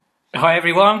Hi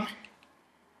everyone.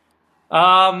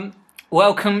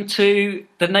 Welcome to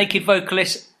The Naked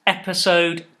Vocalist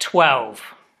episode 12.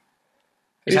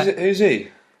 Who's he?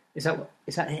 Is that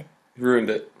it? Ruined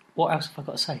it. What else have I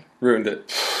got to say? Ruined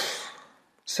it.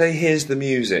 Say here's the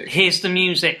music. Here's the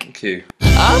music. Thank you.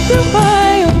 After a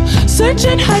while, search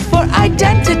and hide for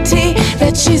identity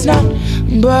that she's not.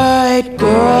 But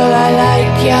girl, I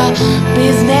like your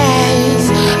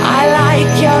business. I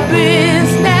like your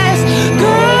business. Girl,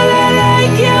 I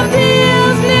like your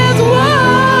business.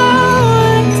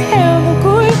 Won't have a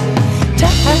good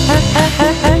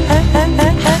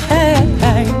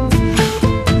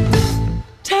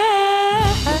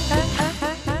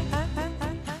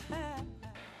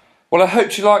Well, I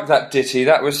hope you liked that ditty.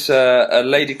 That was a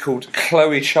lady called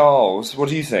Chloe Charles. What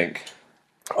do you think?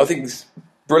 I think it's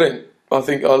brilliant. I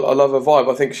think I love her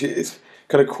vibe. I think it's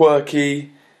kind of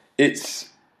quirky. It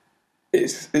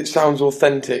sounds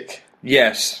authentic.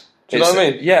 Yes. Do you know what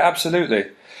I mean? Yeah, absolutely.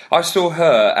 I saw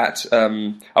her at...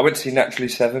 I went to see Naturally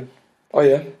Seven. Oh,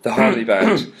 yeah? The Harley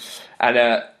band.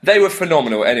 And they were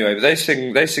phenomenal anyway. But they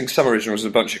sing some originals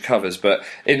and a bunch of covers. But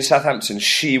in Southampton,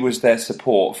 she was their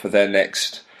support for their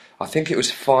next... I think it was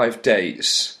 5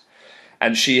 dates,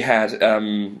 and she had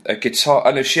a guitar.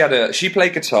 I know she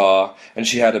played guitar, and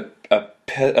she had a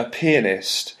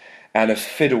pianist and a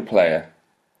fiddle player,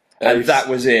 and that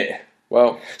was it.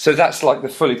 Well, so that's like the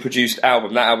fully produced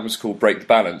album. That album's called Break the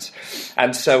Balance,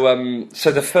 and so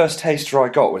the first taster I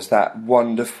got was that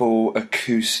wonderful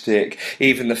acoustic.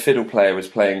 Even the fiddle player was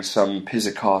playing some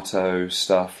pizzicato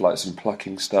stuff, like some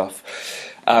plucking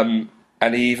stuff.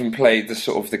 And he even played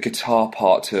the guitar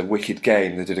part to Wicked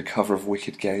Game. They did a cover of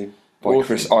Wicked Game by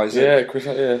Chris Isaac. Yeah, Chris.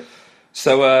 Yeah.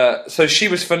 So she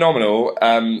was phenomenal.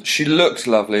 She looked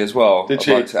lovely as well. Did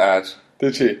she? I'd like to add.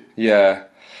 Did she? Yeah.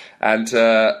 And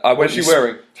What was she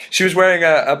wearing? She was wearing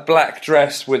a black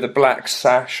dress with a black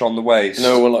sash on the waist.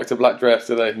 No one likes a black dress,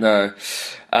 do they? No.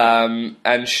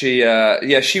 And she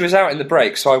was out in the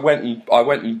break. So I went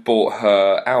and bought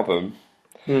her album.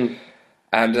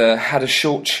 And had a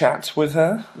short chat with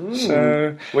her.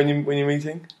 So when you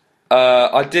meeting?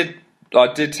 I did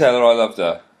tell her I loved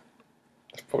her.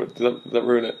 Did that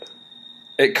ruin it?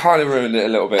 It kind of ruined it a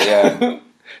little bit, yeah.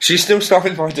 She's still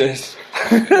stopping my ideas.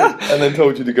 And then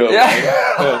told you to go.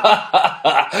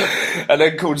 Yeah. And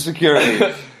then called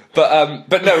security.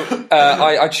 But no,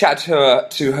 I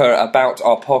chatted to her about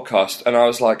our podcast, and I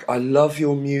was like, I love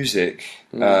your music.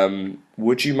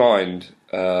 Would you mind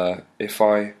if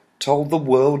I told the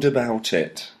world about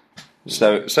it?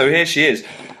 So here she is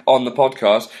on the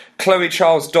podcast.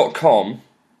 ChloeCharles.com.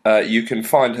 You can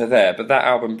find her there, but that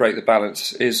album Break the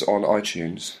Balance is on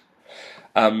iTunes.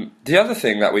 The other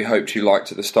thing that we hoped you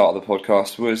liked at the start of the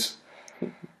podcast was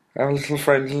our little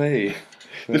friend Lee.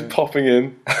 Just popping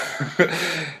in.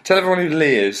 Tell everyone who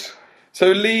Lee is.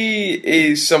 So Lee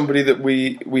is somebody that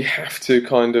we have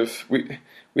to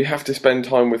we have to spend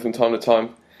time with from time to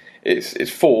time. It's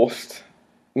forced.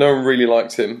 No one really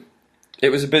likes him. It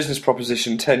was a business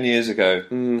proposition 10 years ago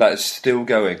that is still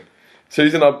going. So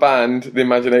he's in our band, The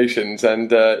Imaginations, and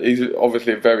he's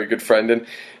obviously a very good friend. And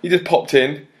he just popped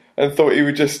in and thought he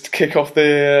would just kick off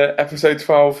the episode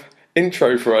 12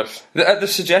 intro for us. At the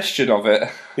suggestion of it,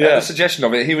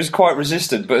 he was quite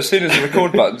resistant. But as soon as the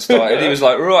record button started, he was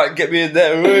like, "Right, get me in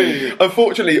there."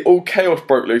 Unfortunately, all chaos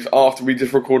broke loose after we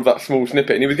just recorded that small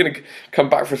snippet, and he was going to come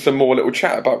back for some more little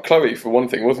chat about Chloe, for one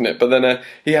thing, wasn't it? But then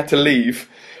he had to leave.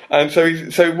 And so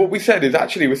what we said is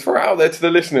actually we throw it out there to the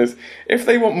listeners. If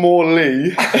they want more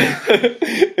Lee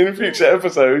in future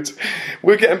episodes,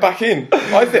 we're getting back in.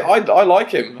 I like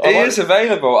him. He is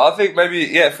available. I think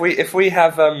maybe if we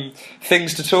have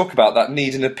things to talk about that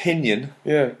need an opinion,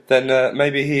 then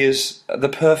maybe he is the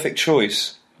perfect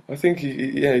choice. I think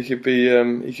he could be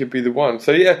the one.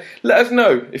 So let us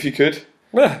know if you could.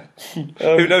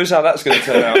 Who knows how that's going to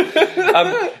turn out.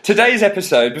 Today's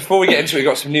episode, before we get into it, we've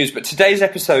got some news, but today's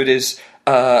episode is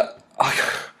I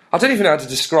don't even know how to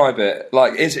describe it.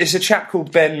 Like it's a chap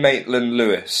called Ben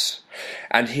Maitland-Lewis,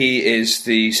 and he is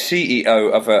the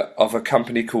CEO of a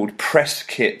company called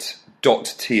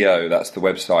presskit.to. That's the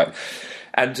website.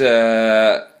 And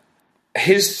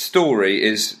his story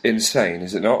is insane,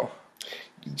 is it not?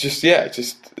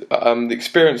 The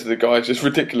experience of the guy is just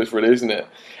ridiculous, really, isn't it?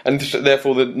 And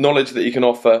therefore the knowledge that he can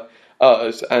offer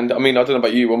us, and I mean, I don't know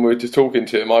about you, when we were just talking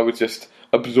to him, I was just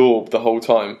absorbed the whole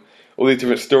time. All these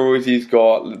different stories he's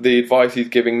got, the advice he's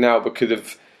giving now because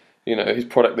of, his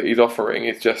product that he's offering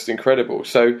is just incredible.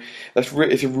 So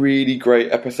it's a really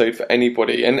great episode for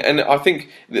anybody. And I think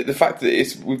the fact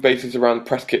that we've based it around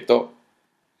presskit.to,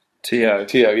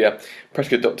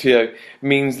 presskit.to,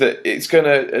 means that it's going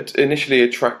to initially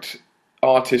attract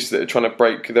artists that are trying to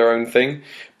break their own thing.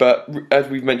 But as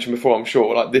we've mentioned before, I'm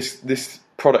sure like this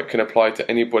product can apply to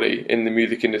anybody in the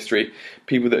music industry.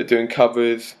 People that are doing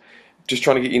covers, just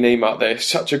trying to get your name out there. It's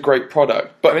such a great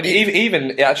product. But I mean,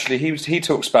 even actually, he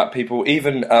talks about people,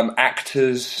 even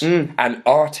actors and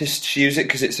artists use it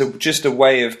because it's just a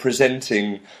way of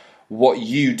presenting what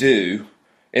you do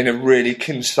in a really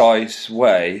concise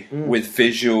way with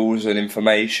visuals and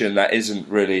information that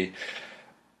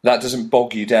doesn't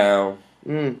bog you down.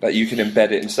 That you can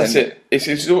embed it and send it.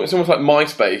 It's almost like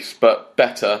MySpace, but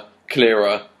better,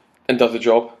 clearer, and does the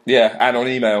job. Yeah, and on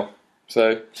email.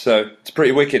 So it's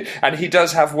pretty wicked. And he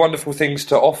does have wonderful things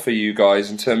to offer you guys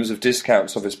in terms of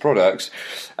discounts of his products.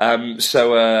 You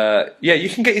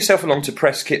can get yourself along to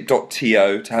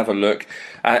presskit.to to have a look.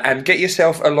 And get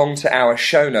yourself along to our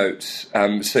show notes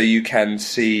so you can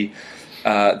see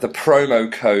the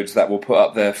promo codes that we'll put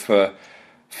up there for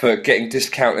getting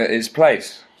discount at his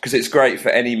place. Because it's great for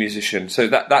any musician. So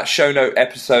that show note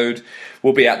episode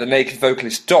will be at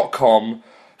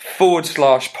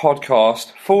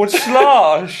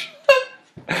thenakedvocalist.com/podcast/.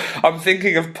 I'm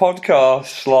thinking of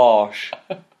podcast/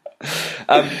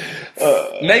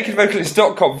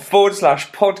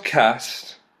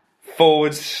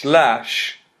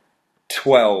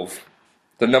 nakedvocalist.com/podcast/12.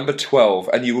 The number 12,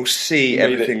 and you will see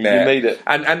everything there. You made it.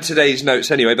 And today's notes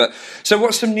anyway. But so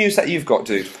what's some news that you've got,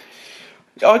 dude?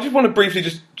 I just want to briefly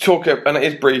just talk, and it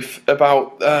is brief,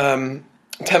 about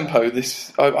Tempo.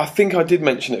 I think I did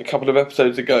mention it a couple of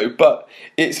episodes ago, but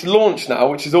it's launched now,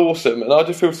 which is awesome, and I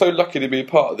just feel so lucky to be a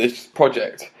part of this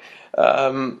project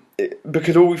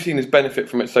because all we've seen is benefit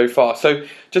from it so far. So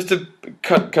just to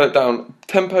cut it down,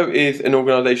 Tempo is an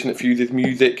organisation that fuses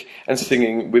music and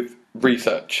singing with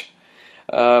research,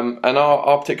 and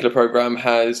our particular programme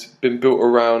has been built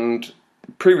around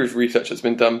previous research that's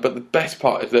been done, but the best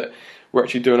part is that we're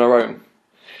actually doing our own.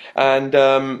 And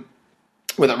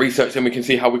with that research, then we can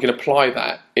see how we can apply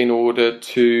that in order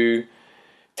to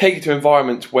take it to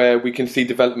environments where we can see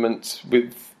developments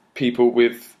with people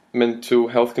with mental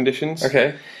health conditions.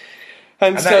 Okay.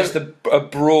 And so, that is a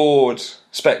broad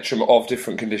spectrum of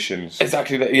different conditions.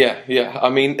 Exactly that. Yeah. I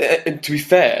mean, to be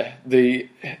fair,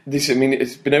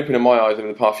 it's been opening my eyes over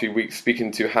the past few weeks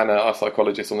speaking to Hannah, our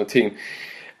psychologist on the team.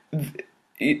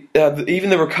 Even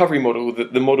the recovery model,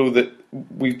 the model that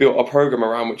we've built our program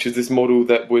around, which is this model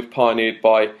that was pioneered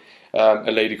by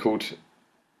a lady called,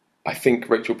 I think,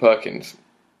 Rachel Perkins.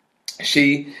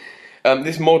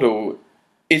 This model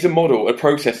is a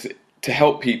process to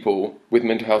help people with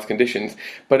mental health conditions,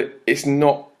 but it's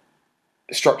not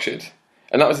structured.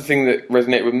 And that was the thing that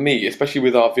resonated with me, especially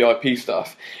with our VIP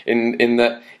stuff, in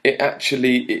that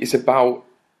it's about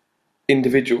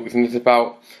individuals, and it's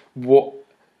about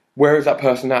where is that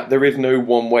person at? There is no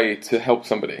one way to help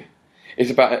somebody.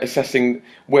 It's about assessing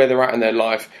where they're at in their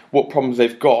life, what problems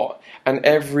they've got, and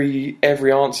every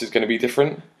answer is going to be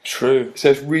different. True.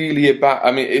 So it's really about.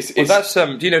 I mean, it's that's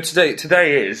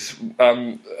today is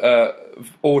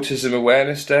Autism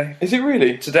Awareness Day. Is it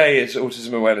really? Today is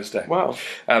Autism Awareness Day. Wow.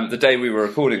 The day we were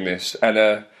recording this,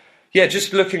 and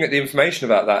just looking at the information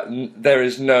about that, there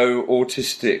is no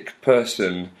autistic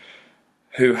person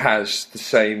who has the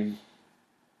same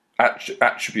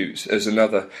attributes as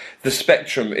another. The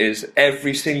spectrum is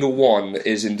every single one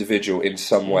is individual in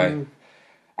some way,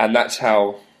 and that's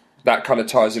how that kind of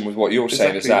ties in with what you're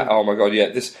saying. Is that oh my god,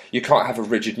 this you can't have a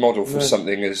rigid model for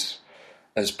something as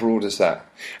broad as that.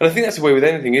 And I think that's the way with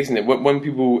anything, isn't it? When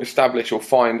people establish or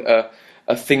find a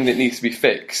thing that needs to be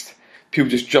fixed, people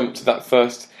just jump to that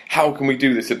first. How can we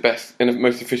do this the best in the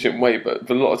most efficient way? But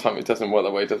a lot of time it doesn't work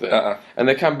that way, does it? And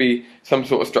there can be some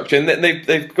sort of structure, and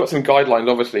they've got some guidelines,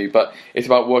 obviously, but it's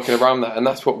about working around that, and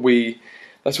that's what we're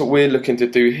looking to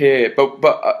do here.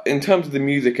 But in terms of the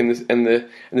music and the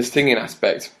singing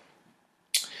aspect,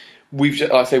 we've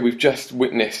just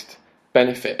witnessed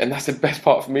benefit, and that's the best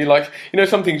part for me. Like,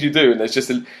 some things you do, and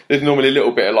there's normally a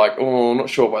little bit of like, oh, I'm not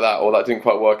sure about that, or that didn't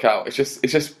quite work out. It's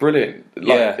just brilliant.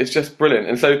 It's just brilliant.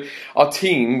 And so our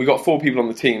team, we've got 4 people on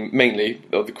the team, mainly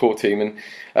of the core team,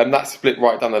 and that's split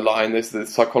right down the line. There's the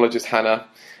psychologist Hannah,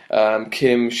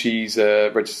 Kim, she's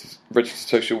a registered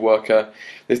social worker.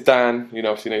 There's Dan,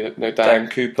 obviously know Dan. Dan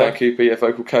Cooper,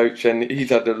 vocal coach, and he's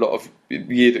had a lot of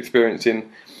years' experience in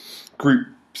group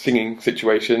singing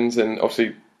situations, and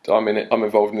obviously I'm in it. I'm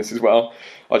involved in this as well.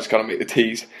 I just kind of make the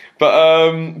tease.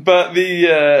 But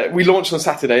we launched on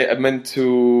Saturday a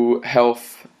mental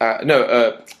health,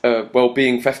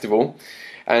 well-being festival,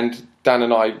 and Dan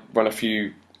and I run a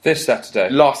few This Saturday.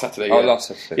 Last Saturday. Yeah. Oh, last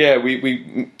Saturday. Yeah,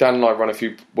 we Dan and I run a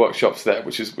few workshops there,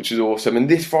 which is awesome. And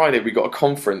this Friday we got a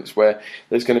conference where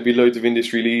there's going to be loads of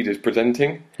industry leaders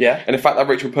presenting. Yeah. And in fact, that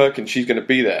Rachel Perkins, she's going to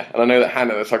be there. And I know that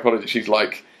Hannah, the psychologist, she's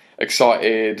like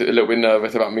excited, a little bit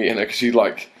nervous about meeting her because she's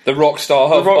like the rock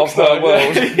star of her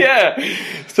world. Yeah.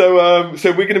 So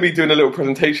we're going to be doing a little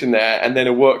presentation there and then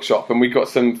a workshop, and we've got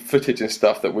some footage and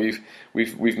stuff that we've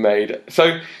made.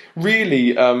 So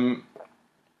really.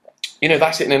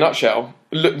 That's it in a nutshell.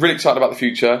 Really excited about the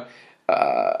future.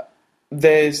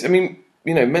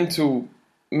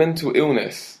 Mental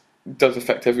illness does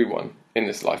affect everyone in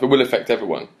this life. It will affect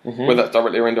everyone, whether that's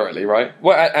directly or indirectly, right?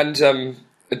 Well, and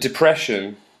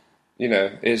depression,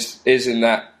 is in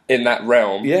that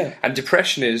realm. Yeah. And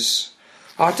depression is,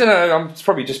 I don't know. I'm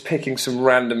probably just picking some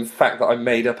random fact that I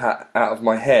made up out of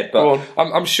my head, but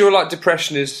I'm sure like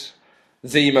depression is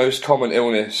the most common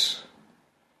illness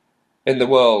in the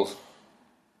world.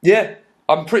 Yeah,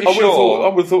 I'm pretty sure. I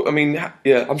would have thought. I mean,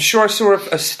 yeah. I'm sure I saw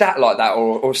a stat like that,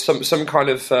 or some kind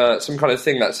of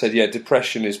thing that said, yeah,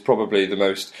 depression is probably the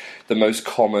most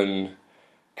common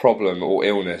problem or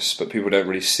illness, but people don't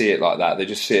really see it like that. They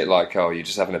just see it like, oh, you're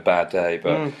just having a bad day.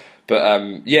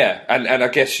 But yeah, and I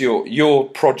guess your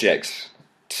projects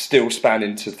still span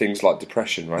into things like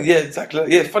depression, right? Yeah,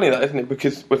 exactly. Yeah, it's funny that, isn't it?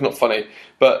 Because it's not funny,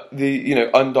 but the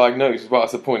undiagnosed as well.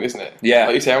 That's the point, isn't it? Yeah.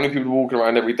 Like you say, how many people are walking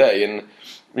around every day, and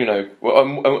at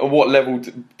what level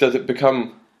does it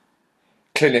become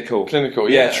clinical?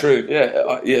 Yeah, true.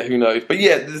 Yeah, who knows? But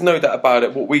yeah, there's no doubt about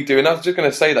it. What we do, and I was just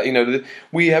going to say that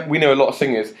we know a lot of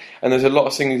singers, and there's a lot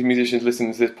of singers and musicians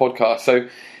listening to this podcast. So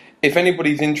if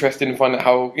anybody's interested in finding out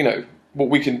how what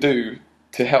we can do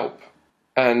to help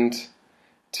and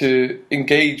to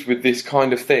engage with this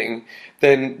kind of thing,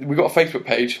 then we've got a Facebook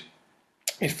page.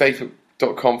 It's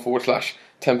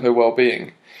facebook.com/Tempo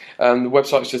Wellbeing. The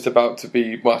website's just about to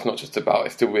be, well, it's not just about,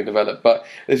 it's still being developed, but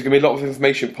there's going to be a lot of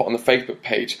information put on the Facebook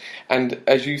page. And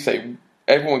as you say,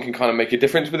 everyone can kind of make a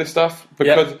difference with this stuff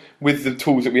because with the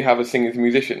tools that we have as singers and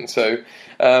musicians. So,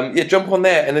 jump on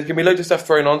there, and there's going to be loads of stuff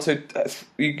thrown on. So,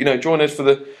 join us for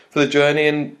the journey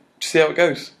and see how it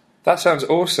goes. That sounds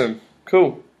awesome.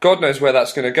 Cool. God knows where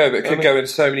that's going to go, but it could go in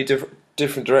so many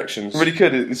different directions. Really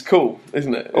could. It's cool,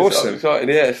 isn't it? Awesome. It's exciting,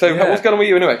 yeah. So, what's going on with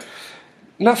you anyway?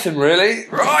 Nothing really.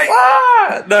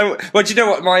 Right. No. Well, do you know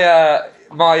what? My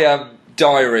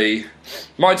diary,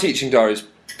 my teaching diary is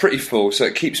pretty full, so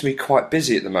it keeps me quite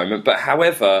busy at the moment. But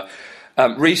however,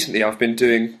 recently I've been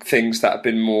doing things that have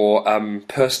been more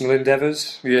personal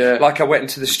endeavours. Yeah. Like I went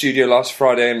into the studio last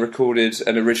Friday and recorded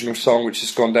an original song, which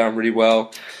has gone down really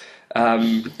well.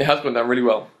 It has gone down really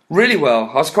well. Really well.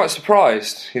 I was quite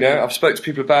surprised. I've spoke to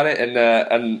people about it,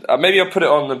 and maybe I'll put it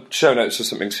on the show notes or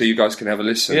something so you guys can have a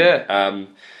listen. Yeah.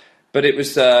 But it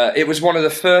was one of the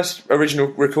first original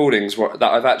recordings that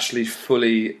I've actually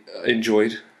fully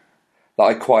enjoyed. That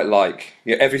I quite like.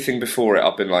 Everything before it,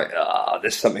 I've been like,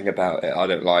 there's something about it I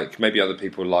don't like. Maybe other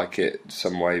people like it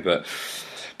some way, but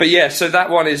yeah. So that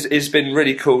one is been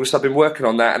really cool. So I've been working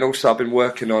on that, and also I've been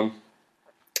working on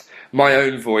my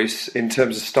own voice in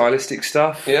terms of stylistic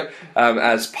stuff. Yep.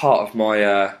 As part of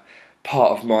my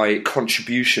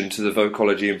contribution to the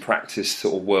vocology and practice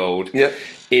sort of world. Yep.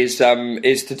 Is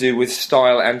to do with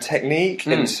style and technique,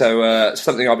 and so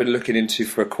something I've been looking into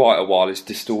for quite a while is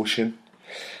distortion,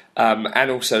 and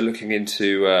also looking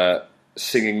into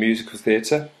singing musical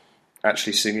theatre,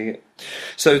 actually singing it.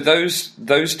 So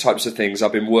those types of things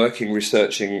I've been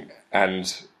researching,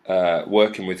 and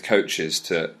working with coaches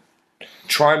to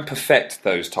try and perfect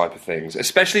those type of things,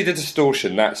 especially the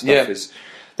distortion.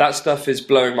 That stuff is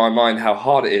blowing my mind how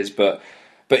hard it is, but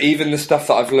even the stuff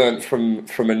that I've learned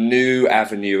from a new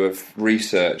avenue of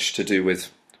research to do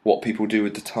with what people do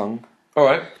with the tongue. All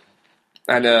right.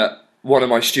 And one of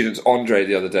my students, Andre,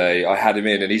 the other day, I had him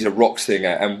in, and he's a rock singer,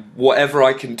 and whatever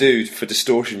I can do for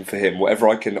distortion for him, whatever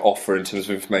I can offer in terms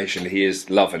of information, he is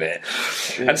loving it.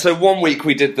 Yeah. And so one week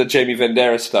we did the Jamie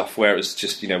Vendera stuff where it was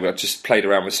just, I just played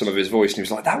around with some of his voice, and he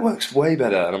was like, that works way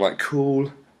better. And I'm like,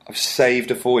 cool, I've saved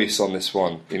a voice on this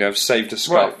one. I've saved a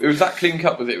scuff. Right, it was that clean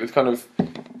cut with it. It was kind of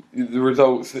the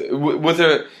results. Was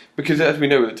there, because as we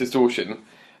know with distortion,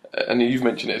 and you've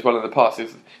mentioned it as well in the past,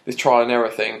 is this trial and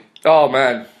error thing. Oh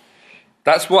man.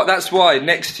 That's why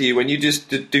next to you, when you just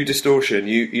do distortion,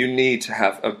 you need to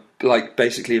have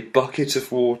basically a bucket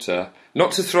of water,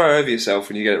 not to throw over yourself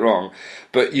when you get it wrong,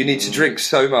 but you need to drink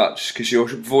so much because your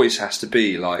voice has to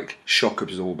be like shock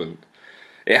absorbent.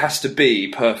 It has to be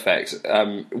perfect,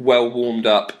 well warmed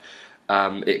up.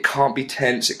 It can't be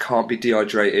tense. It can't be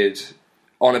dehydrated.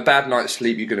 On a bad night's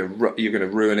sleep, you're gonna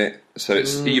ruin it. So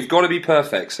you've got to be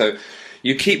perfect. So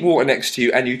you keep water next to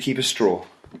you, and you keep a straw.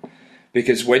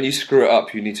 Because when you screw it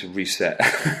up, you need to reset.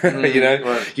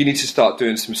 Right. You need to start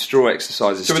doing some straw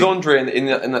exercises. So with Andre in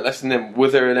that lesson, then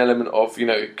was there an element of kind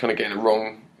of getting it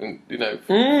wrong, and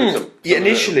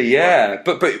initially, yeah,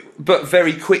 but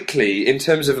very quickly, in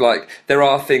terms of like, there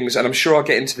are things, and I'm sure I'll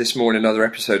get into this more in another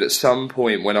episode at some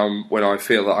point when I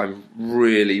feel that I'm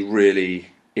really, really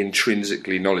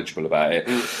intrinsically knowledgeable about it.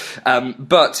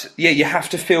 But yeah, you have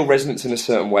to feel resonance in a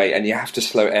certain way, and you have to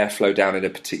slow airflow down in a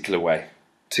particular way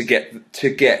to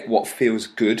get what feels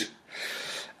good.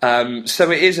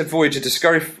 So it is a voyage of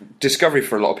discovery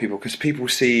for a lot of people, because people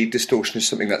see distortion as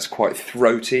something that's quite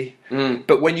throaty.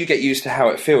 But when you get used to how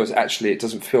it feels, actually, it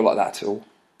doesn't feel like that at all.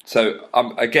 So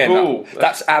again,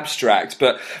 that's abstract.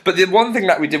 But the one thing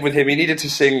that we did with him, he needed to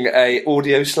sing a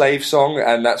Audio Slave song,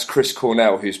 and that's Chris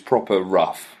Cornell, who's proper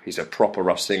rough. He's a proper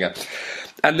rough singer.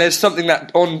 And there's something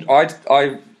that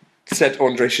I said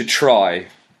Andre should try,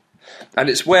 and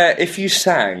it's where if you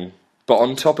sang, but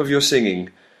on top of your singing,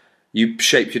 you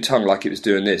shaped your tongue like it was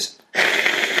doing this.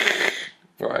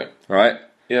 Right?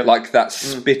 Yep. Like that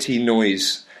spitty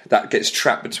noise that gets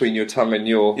trapped between your tongue and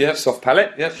your soft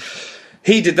palate. Yep.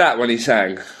 He did that when he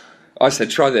sang. I said,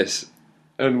 try this.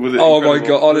 And was it incredible? My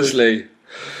God, honestly.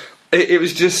 It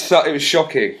was just, it was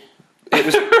shocking. It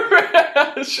was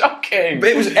shocking. But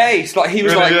it was ace. Like, he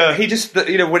was really, like, he just,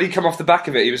 when he come off the back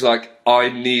of it, he was like, I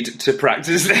need to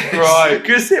practice this. Right.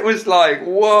 Because it was like,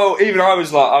 whoa. Even I was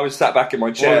sat back in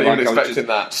my chair, like I was just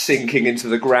that. sinking into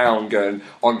the ground, going,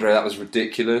 Andre, that was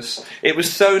ridiculous. It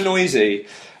was so noisy.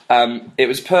 It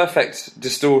was perfect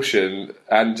distortion,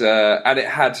 and it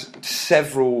had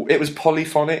several. It was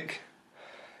polyphonic.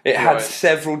 It had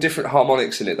several different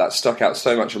harmonics in it that stuck out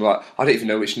so much. I'm like, I don't even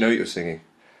know which note you're singing.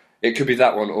 It could be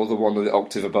that one or the one with the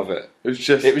octave above it.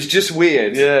 It was just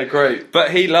weird. Yeah, great.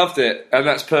 But he loved it, and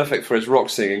that's perfect for his rock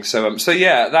singing. So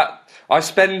yeah, that I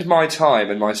spend my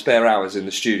time and my spare hours in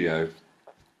the studio,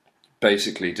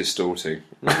 basically distorting,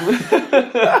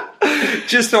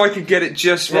 just so I can get it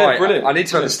just right. Brilliant. I need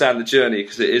to understand the journey,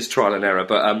 because it is trial and error.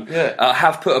 But I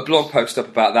have put a blog post up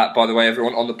about that, by the way,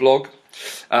 everyone, on the blog,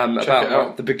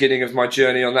 about the beginning of my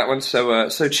journey on that one. So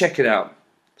check it out.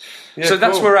 Yeah, so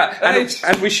that's where we're at.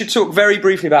 And we should talk very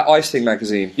briefly about Icing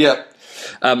magazine. Yeah.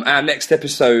 Our next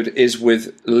episode is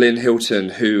with Lynn Hilton,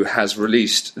 who has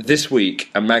released this week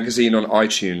a magazine on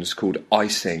iTunes called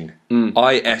Icing.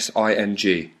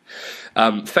 ISING.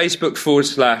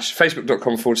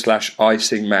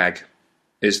 Facebook.com/icingmag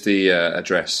is the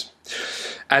address.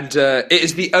 And it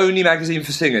is the only magazine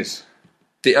for singers.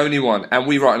 The only one. And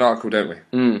we write an article, don't we?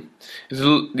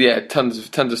 There's tons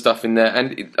of stuff in there.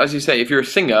 And as you say, if you're a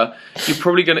singer, you're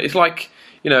probably going to... It's like,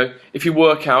 if you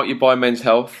work out, you buy Men's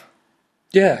Health.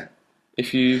 Yeah.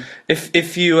 If you what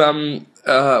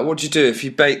do you do? If you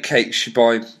bake cakes, you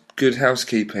buy Good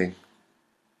Housekeeping.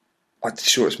 I'm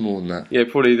sure it's more than that. Yeah,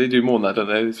 probably they do more than that, don't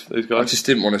they? Those guys. I just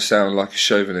didn't want to sound like a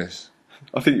chauvinist.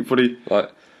 I think you probably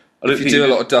if you do a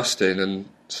lot of dusting and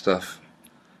stuff.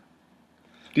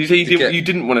 Do you say you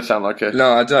didn't want to sound like a?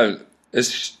 No, I don't.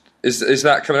 Is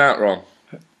that coming out wrong?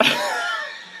 Do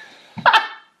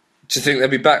you think there'll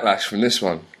be backlash from this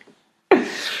one?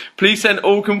 Please send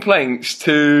all complaints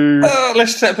to...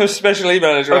 let's set up a special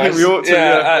email address. I think we ought to,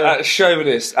 at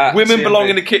chauvinist. Women TMB. belong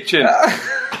in the kitchen.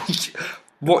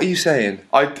 What are you saying?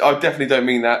 I definitely don't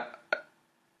mean that.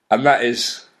 And that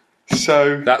is...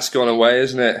 So... That's gone away,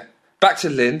 isn't it? Back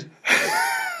to Lynn.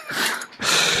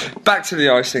 Back to the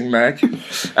Icing mag.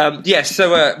 Yes,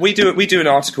 so we do an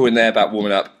article in there about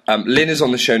warming up. Lynn is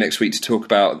on the show next week to talk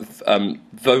about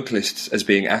vocalists as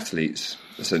being athletes,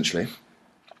 essentially.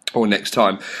 Or next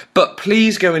time. But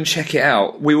please go and check it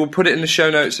out. We will put it in the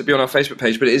show notes. It'll be on our Facebook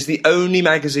page. But it is the only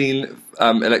magazine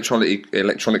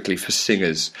electronically for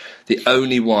singers. The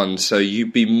only one. So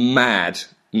you'd be mad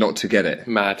not to get it.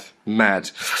 Mad.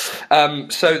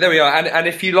 So there we are. And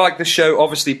if you like the show,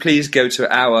 obviously, please go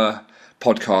to our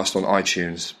podcast on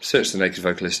iTunes. Search The Naked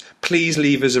Vocalist. Please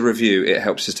leave us a review. It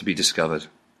helps us to be discovered.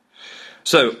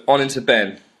 So, on into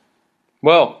Ben.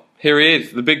 Well... Here he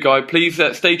is, the big guy. Please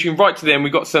stay tuned right to the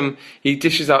end. He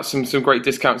dishes out some great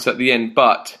discounts at the end,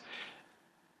 but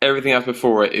everything else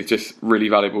before it is just really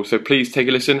valuable. So please take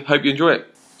a listen. Hope you enjoy it.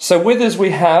 So with us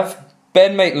we have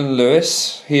Ben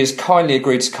Maitland-Lewis. He has kindly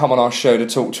agreed to come on our show to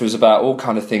talk to us about all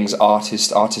kind of things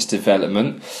artist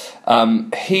development.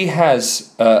 He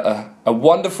has a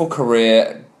wonderful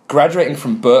career, graduating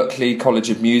from Berklee College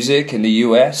of Music in the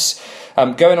US.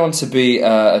 Going on to be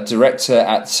a director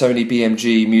at Sony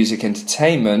BMG Music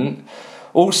Entertainment,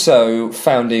 also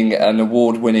founding an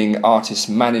award-winning artist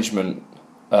management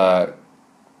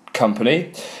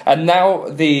company, and now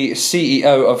the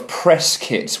CEO of Press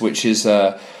Kit, which is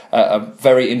a a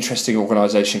very interesting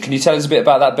organisation. Can you tell us a bit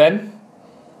about that, Ben?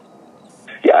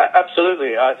 Yeah,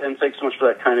 absolutely, and thanks so much for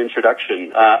that kind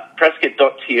introduction.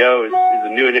 Prescott.to is a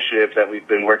new initiative that we've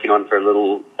been working on for a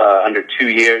little under 2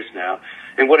 years now.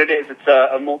 And what it is, it's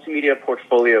a multimedia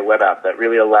portfolio web app that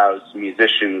really allows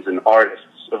musicians and artists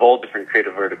of all different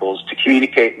creative verticals to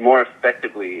communicate more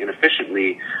effectively and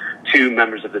efficiently to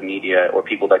members of the media or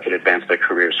people that could advance their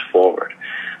careers forward.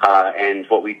 And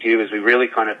what we do is we really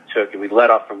kind of we let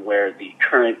off from where the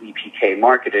current EPK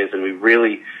market is, and we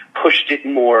really pushed it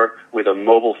more with a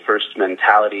mobile-first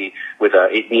mentality, with a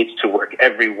it needs to work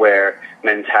everywhere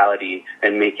mentality,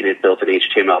 and making it built in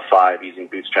HTML5 using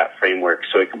Bootstrap framework.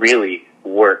 So it really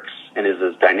works and is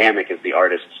as dynamic as the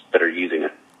artists that are using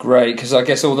it. Great, because I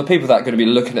guess all the people that are going to be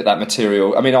looking at that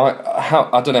material, I mean,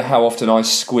 I don't know how often I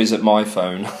squiz at my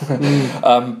phone,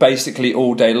 basically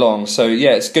all day long. So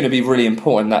yeah, it's going to be really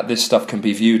important that this stuff can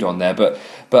be viewed on there. But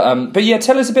yeah,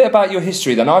 tell us a bit about your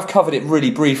history then. I've covered it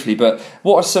really briefly, but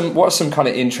what are some kind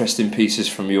of interesting pieces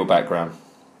from your background?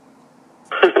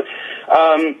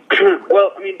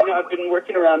 Well, I mean, I've been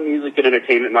working around music and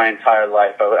entertainment my entire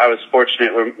life. I was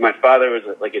fortunate where my father was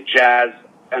like a jazz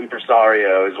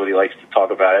impresario is what he likes to talk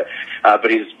about it,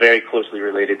 but he's very closely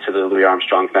related to the Louis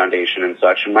Armstrong Foundation and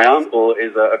such. And my uncle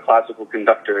is a classical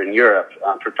conductor in Europe,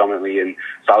 predominantly in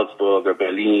Salzburg or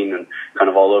Berlin and kind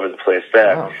of all over the place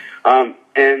there. Wow.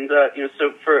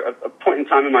 So for a point in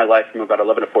time in my life, from about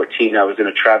 11 to 14, I was in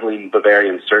a traveling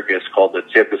Bavarian circus called the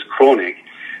Circus Chronik.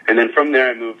 And then from there,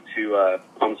 I moved to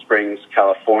Palm Springs,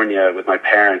 California with my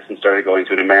parents and started going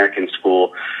to an American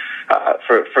school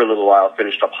for a little while.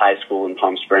 Finished up high school in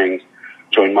Palm Springs,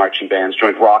 joined marching bands,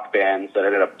 joined rock bands that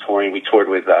ended up touring. We toured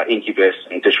with Incubus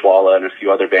and Dishwalla and a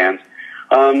few other bands.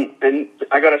 And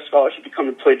I got a scholarship to come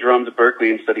and play drums at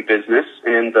Berkeley and study business.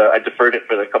 And I deferred it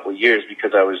for a couple of years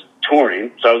because I was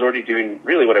touring. So I was already doing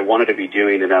really what I wanted to be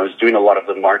doing, and I was doing a lot of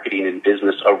the marketing and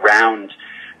business around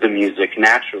the music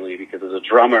naturally, because as a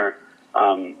drummer,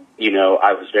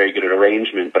 I was very good at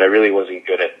arrangement, but I really wasn't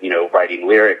good at, writing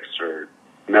lyrics or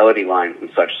melody lines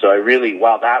and such. So I really,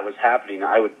 while that was happening,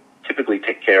 I would typically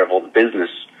take care of all the business,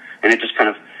 and it just kind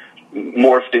of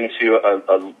morphed into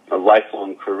a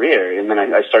lifelong career. And then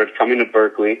I started coming to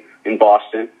Berkeley in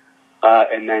Boston,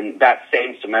 and then that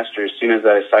same semester, as soon as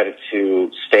I decided to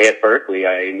stay at Berkeley,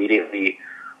 I immediately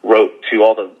wrote to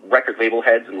all the record label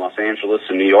heads in Los Angeles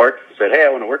and New York and said, hey, I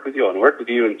want to work with you.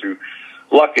 And through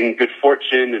luck and good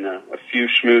fortune and a few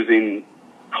schmoozing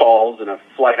calls and a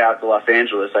flight out to Los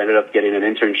Angeles, I ended up getting an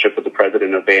internship with the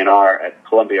president of A&R at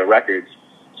Columbia Records,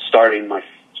 starting my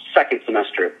second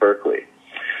semester at Berkeley.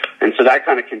 And so that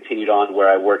kind of continued on where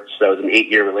I worked. So that was an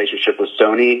 8-year relationship with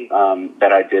Sony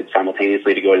that I did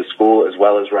simultaneously to go to school, as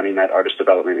well as running that artist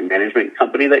development and management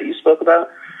company that you spoke about.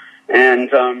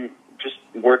 And just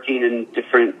working in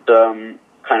different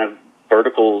kind of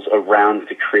verticals around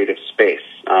the creative space.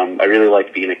 I really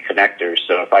like being a connector.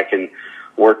 So if I can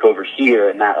work over here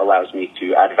and that allows me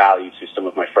to add value to some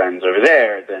of my friends over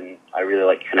there, then I really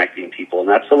like connecting people. And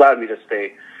that's allowed me to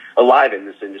stay alive in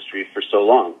this industry for so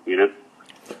long,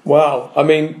 Wow. I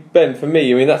mean, Ben, for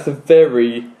me, that's a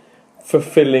very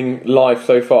fulfilling life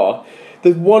so far.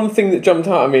 There's one thing that jumped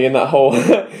out at me in that whole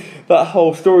that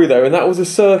whole story though, and that was a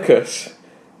circus.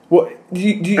 What do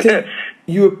you think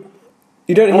you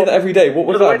don't hear that every day? What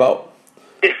was that about?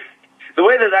 The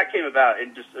way that came about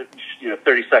in just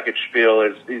 30-second spiel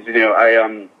is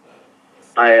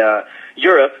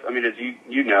Europe, I mean, as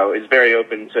you know, is very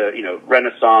open to,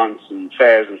 Renaissance and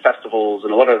fairs and festivals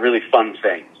and a lot of really fun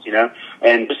things,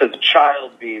 And just as a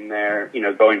child being there,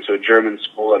 going to a German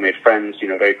school, I made friends,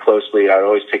 very closely. I would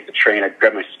always take the train. I'd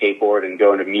grab my skateboard and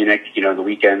go into Munich, on the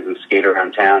weekends and skate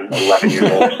around town, 11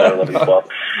 years old, so 11, 12.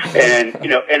 And,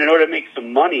 and in order to make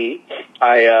some money,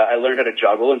 I learned how to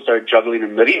juggle and started juggling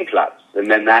in Marienplatz. And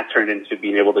then that turned into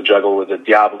being able to juggle with the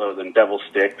Diablos and devil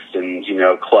sticks and,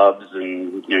 clubs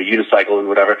and, unicycle and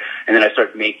whatever. And then I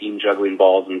started making juggling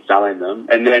balls and selling them.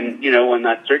 And then, when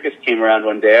that circus came around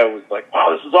one day, I was like,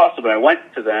 wow, this is awesome. And I went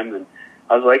to them and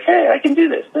I was like, hey, I can do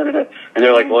this. And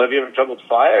they're like, well, have you ever juggled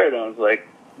fire? And I was like,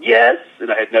 yes.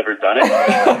 And I had never done it.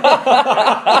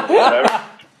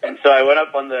 And so I went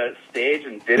up on the stage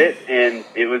and did it, and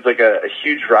it was like a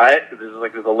huge riot because there was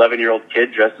like this 11-year-old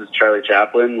kid dressed as Charlie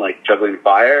Chaplin, like juggling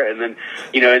fire, and then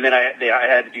I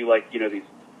had to do these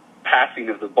passing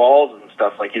of the balls and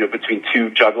stuff between two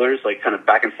jugglers, kind of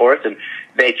back and forth, and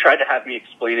they tried to have me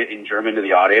explain it in German to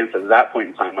the audience. At that point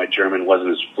in time, my German wasn't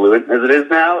as fluent as it is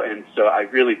now, and so I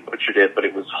really butchered it, but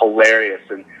it was hilarious,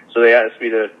 and so they asked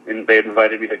me and they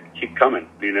invited me to keep coming,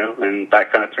 and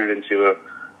that kind of turned into a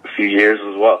few years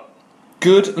as well.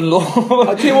 Good Lord.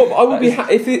 I tell you what, I would be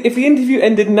if the interview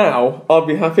ended now, I'd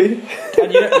be happy.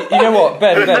 And you know what,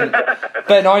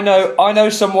 Ben, I know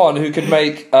someone who could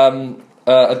make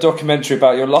a documentary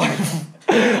about your life.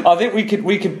 I think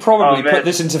we could probably put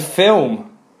this into film.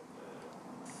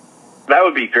 That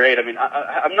would be great. I mean,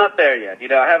 I'm not there yet. You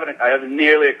know, I haven't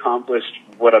nearly accomplished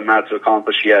what I'm out to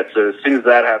accomplish yet. So as soon as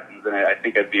that happens, then I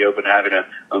think I'd be open to having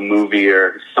a movie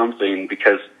or something,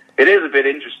 because it is a bit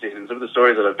interesting, and some of the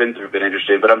stories that I've been through have been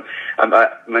interesting. But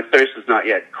my thirst is not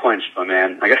yet quenched, my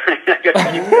man. I got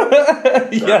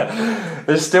to keep going. Yeah,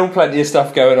 there's still plenty of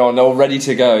stuff going on, all ready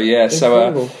to go. Yeah,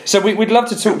 so we'd love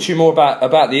to talk to you more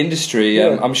about the industry.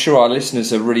 Yeah. I'm sure our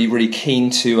listeners are really keen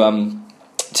to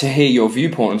hear your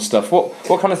viewpoint and stuff.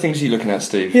 What kind of things are you looking at,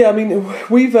 Steve? Yeah, I mean,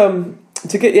 we've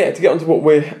to get onto what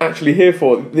we're actually here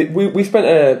for. We spent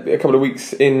a couple of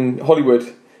weeks in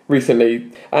Hollywood recently,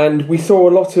 and we saw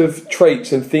a lot of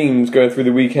traits and themes going through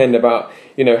the weekend about,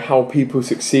 you know, how people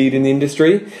succeed in the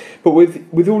industry. But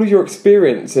with all of your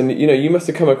experience, and you know, you must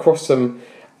have come across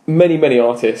many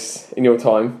artists in your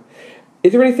time.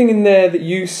 Is there anything in there that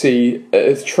you see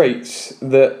as traits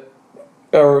that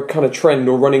are a kind of trend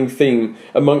or running theme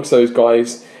amongst those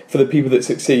guys for the people that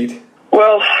succeed?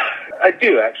 Well, I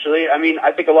do, actually. I mean,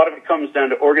 I think a lot of it comes down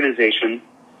to organization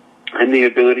and the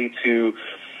ability to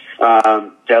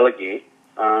delegate,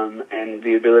 and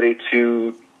the ability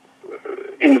to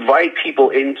invite people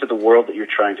into the world that you're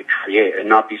trying to create and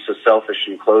not be so selfish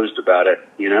and closed about it,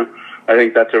 you know? I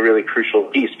think that's a really crucial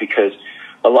piece, because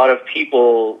a lot of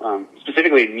people,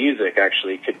 specifically in music,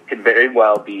 actually, could very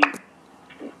well be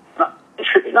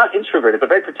not introverted, but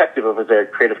very protective over their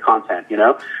creative content, you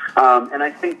know? And I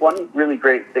think one really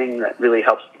great thing that really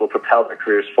helps people propel their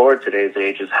careers forward today's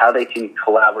age is how they can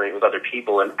collaborate with other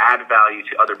people and add value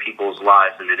to other people's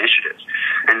lives and initiatives.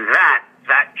 And that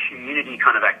community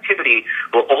kind of activity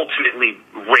will ultimately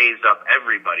raise up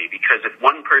everybody, because if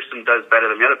one person does better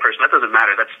than the other person, that doesn't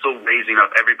matter. That's still raising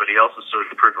up everybody else's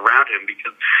social proof around him,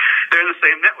 because they're in the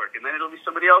same network, and then it'll be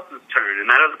somebody else's turn, and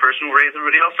that other person will raise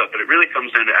everybody else up. But it really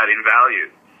comes down to adding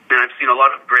value. And I've seen a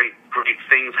lot of great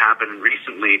things happen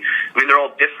recently. I mean, they're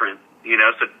all different, you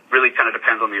know, so it really kind of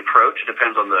depends on the approach. It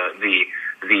depends on the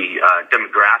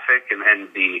demographic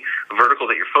and the vertical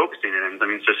that you're focusing in. I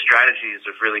mean, so strategies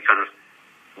of really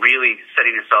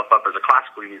setting yourself up as a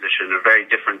classical musician are very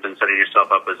different than setting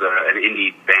yourself up as an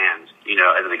indie band, you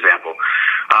know, as an example.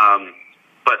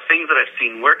 But things that I've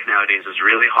seen work nowadays is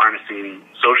really harnessing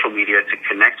social media to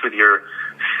connect with your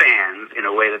fans in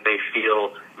a way that they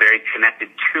feel very connected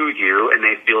to you, and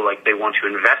they feel like they want to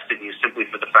invest in you simply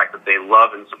for the fact that they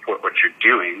love and support what you're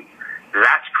doing.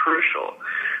 That's crucial.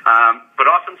 But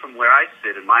often from where I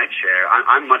sit in my chair,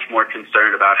 I'm much more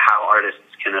concerned about how artists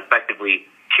can effectively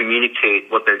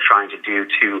communicate what they're trying to do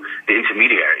to the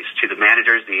intermediaries, to the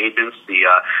managers, the agents, the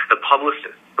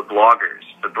publicists, the bloggers,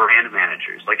 the brand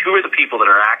managers. Like, who are the people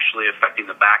that are actually affecting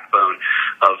the backbone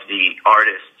of the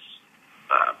artist's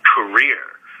career?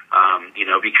 You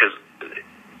know, because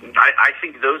I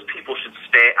think those people should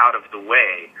stay out of the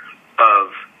way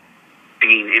of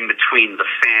being in between the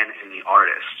fan and the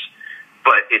artist.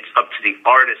 But it's up to the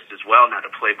artist as well now to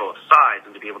play both sides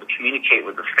and to be able to communicate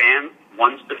with the fan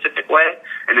one specific way,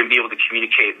 and then be able to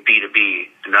communicate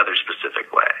B2B another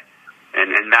specific way.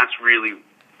 And that's really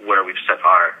where we've set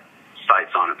our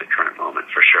sights on at the current moment,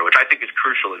 for sure, which I think is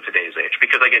crucial in today's age,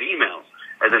 because I get emails,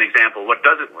 as an example, what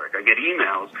doesn't work. I get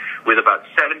emails with about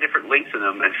 7 different links in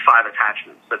them and 5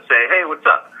 attachments that say, hey, what's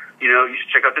up? You know, you should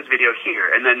check out this video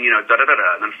here, and then, you know,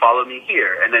 da-da-da-da, and then follow me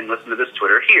here, and then listen to this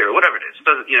Twitter here, whatever it is. It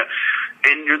doesn't, you know,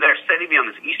 and they're sending me on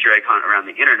this Easter egg hunt around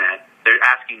the internet. They're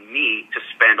asking me to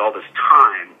spend all this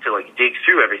time to, like, dig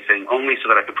through everything only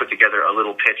so that I could put together a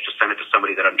little pitch to send it to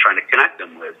somebody that I'm trying to connect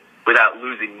them with without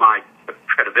losing my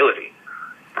credibility.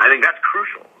 And I think that's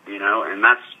crucial, you know, and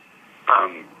that's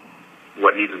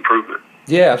what needs improvement.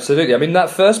 Yeah, absolutely. I mean,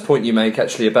 that first point you make,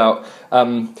 actually, about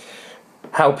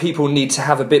how people need to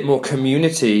have a bit more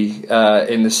community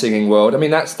in the singing world. I mean,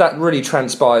 that really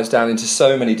transpires down into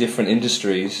so many different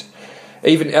industries.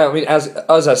 Even, I mean,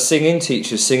 as singing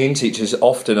teachers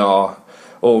often are,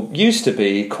 or used to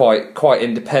be, quite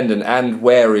independent and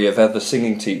wary of other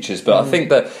singing teachers. But I think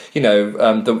that, you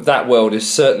know, that world is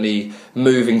certainly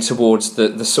moving towards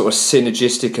the sort of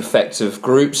synergistic effect of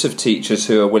groups of teachers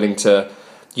who are willing to,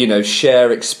 you know,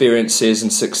 share experiences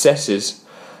and successes.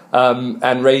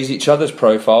 And raise each other's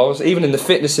profiles. Even in the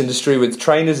fitness industry with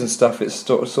trainers and stuff, it's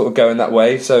sort of going that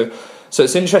way. So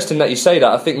it's interesting that you say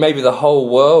that. I think maybe the whole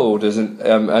world isn't,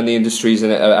 and the industries in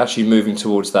it are actually moving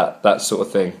towards that sort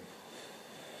of thing.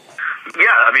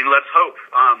 Yeah, I mean, let's hope.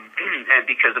 And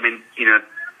because, I mean, you know,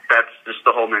 that's just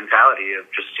the whole mentality of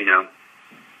just,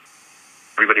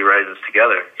 everybody rises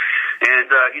together.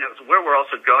 And, so where we're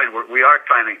also going, we are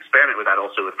trying to experiment with that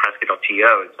also with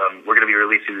Prescott.to. We're going to be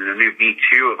releasing a new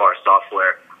V2 of our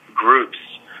software groups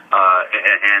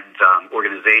and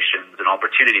organizations and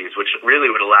opportunities, which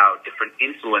really would allow different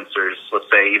influencers, let's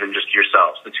say even just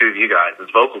yourselves, the two of you guys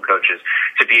as vocal coaches,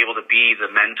 to be able to be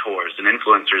the mentors and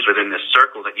influencers within this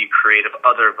circle that you create of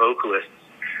other vocalists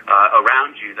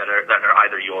around you that are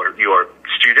either your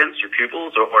students, your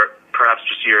pupils, or perhaps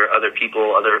just your other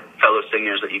people, other fellow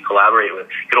singers that you collaborate with,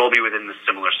 could all be within this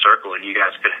similar circle, and you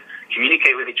guys could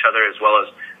communicate with each other as well as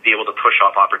be able to push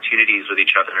off opportunities with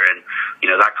each other and,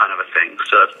 that kind of a thing.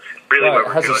 So that's really where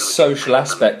we're going. It has a social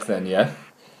aspect then, yeah?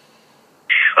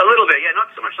 A little bit, yeah,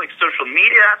 not so much like social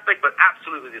media aspect, but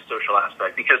absolutely the social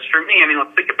aspect. Because for me,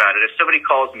 let's think about it. If somebody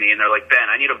calls me and they're like,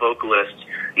 Ben, I need a vocalist,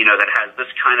 that has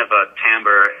this kind of a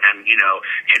timbre and,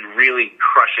 can really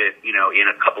crush it, in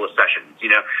a couple of sessions,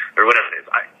 or whatever it is.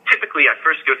 Typically, I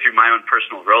first go through my own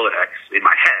personal Rolodex in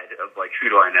my head of like,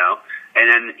 who do I know? And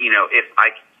then,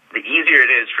 the easier it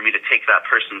is for me to take that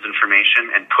person's information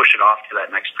and push it off to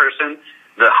that next person,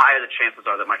 the higher the chances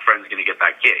are that my friend's going to get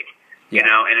that gig. Yeah.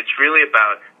 And it's really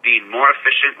about being more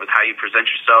efficient with how you present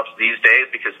yourselves these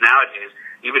days, because nowadays,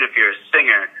 even if you're a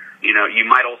singer, you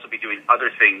might also be doing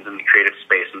other things in the creative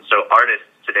space. And so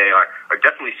artists today are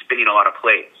definitely spinning a lot of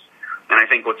plates. And I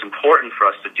think what's important for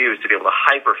us to do is to be able to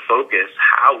hyper-focus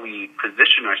how we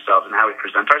position ourselves and how we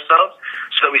present ourselves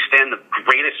so that we stand the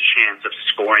greatest chance of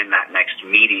scoring that next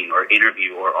meeting or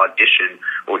interview or audition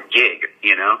or gig,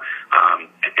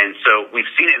 And so we've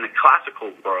seen it in the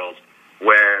classical world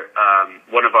where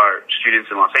one of our students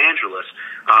in Los Angeles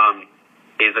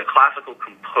is a classical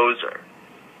composer.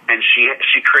 And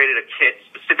she created a kit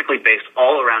specifically based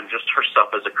all around just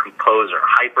herself as a composer,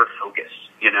 hyper-focus,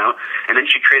 And then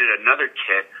she created another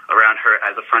kit around her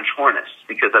as a French hornist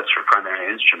because that's her primary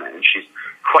instrument, and she's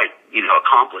quite,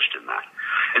 accomplished in that.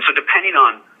 And so depending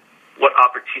on what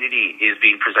opportunity is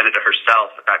being presented to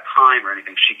herself at that time or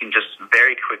anything, she can just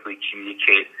very quickly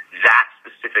communicate that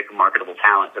specific marketable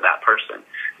talent to that person,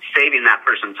 saving that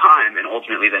person time, and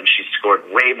ultimately then she's scored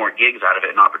way more gigs out of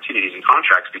it and opportunities and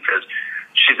contracts because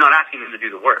she's not asking them to do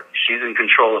the work. She's in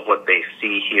control of what they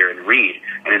see, hear, and read.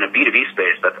 And in a B2B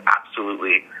space, that's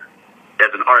absolutely, as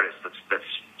an artist, that's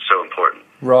so important.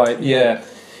 Right, yeah.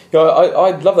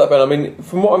 I love that, Ben.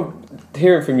 From what I'm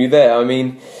hearing from you there,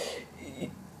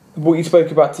 what you spoke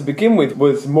about to begin with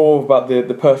was more about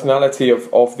the personality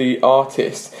of the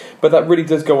artist, but that really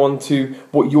does go on to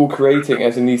what you're creating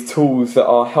as in these tools that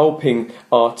are helping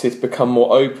artists become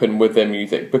more open with their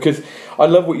music. Because I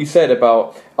love what you said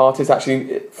about artists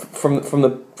actually from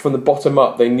the bottom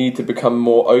up, they need to become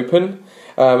more open,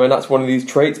 and that's one of these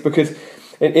traits. Because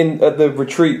at the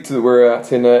retreat that we're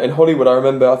at in Hollywood, I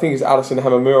remember, I think it's Alison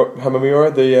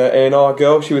Hamamura, the A&R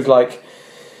girl. She was like,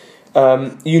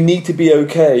 you need to be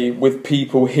okay with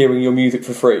people hearing your music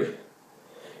for free,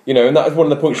 and that is one of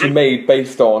the points she made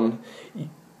based on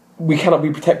we cannot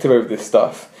be protective over this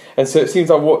stuff. And so it seems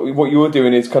like what you're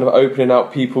doing is kind of opening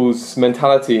out people's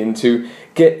mentality and to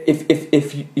get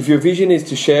if your vision is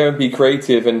to share and be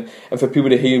creative and for people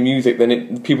to hear your music,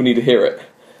 then people need to hear it.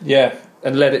 Yeah,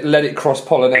 and let it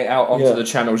cross-pollinate out onto the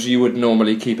channels you would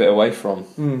normally keep it away from.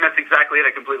 That's exactly it.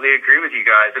 I completely agree with you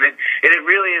guys. And it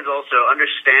really is also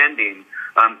understanding,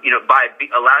 by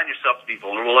allowing yourself to be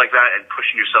vulnerable like that and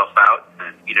pushing yourself out,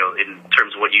 and, in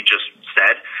terms of what you just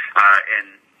said.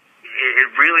 And it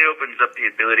really opens up the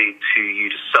ability to you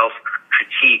to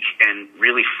self-critique and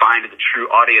really find the true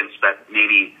audience that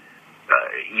maybe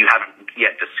you haven't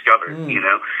yet discovered,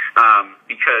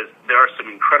 because there are some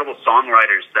incredible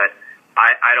songwriters that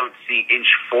I don't see inch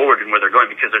forward in where they're going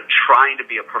because they're trying to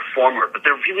be a performer, but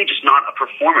they're really just not a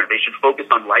performer. They should focus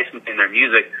on licensing their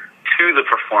music to the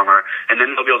performer, and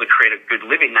then they'll be able to create a good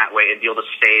living that way and be able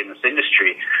to stay in this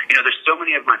industry. There's so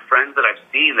many of my friends that I've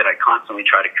seen that I constantly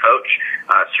try to coach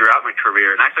throughout my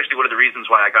career, and that's actually one of the reasons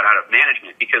why I got out of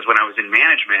management, because when I was in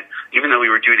management, even though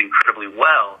we were doing incredibly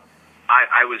well,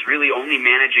 I was really only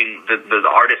managing the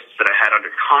artists that I had under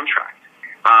contract.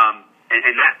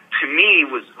 And that, to me,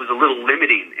 was a little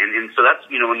limiting. And so that's,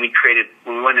 when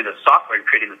we went into software and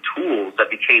creating the tools that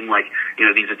became like,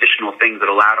 these additional things that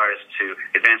allowed artists to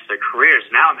advance their careers.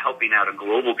 Now I'm helping out a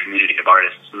global community of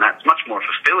artists, and that's much more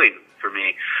fulfilling for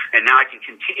me. And now I can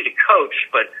continue to coach,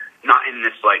 but not in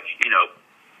this, like,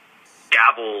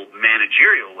 gavel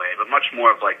managerial way, but much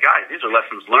more of like, guys, these are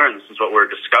lessons learned. This is what we're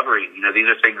discovering. These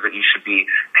are things that you should be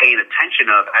paying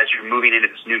attention of as you're moving into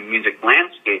this new music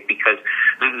landscape, because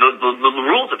the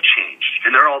rules have changed.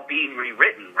 and they're all being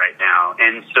rewritten right now.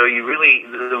 And so you really,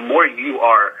 the more you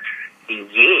are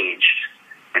engaged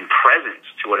and present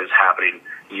to what is happening,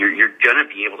 you're going to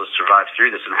be able to survive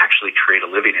through this and actually create a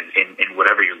living in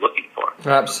whatever you're looking for.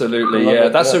 Absolutely, yeah.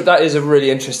 That is a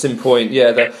really interesting point.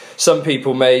 Yeah, that some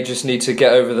people may just need to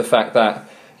get over the fact that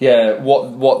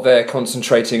what they're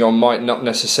concentrating on might not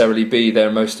necessarily be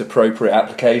their most appropriate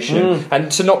application,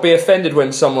 and to not be offended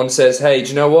when someone says, "Hey, do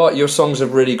you know what? Your songs are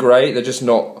really great. They're just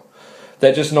not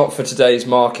for today's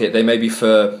market. They may be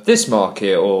for this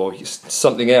market or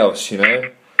something else." You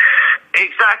know.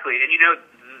 Exactly, and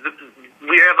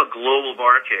we have a global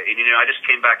market, and I just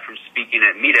came back from speaking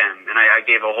at Meetem, and I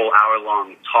gave a whole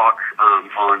hour-long talk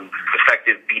on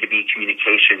effective B2B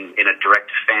communication in a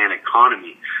direct-to-fan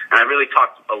economy, and I really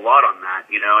talked a lot on that,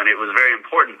 and it was very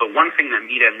important. But one thing that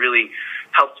Meetem really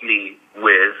helped me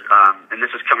with, and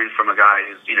this is coming from a guy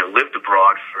who's lived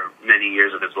abroad for many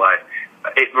years of his life,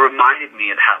 it reminded me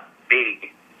of how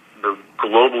big the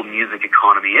global music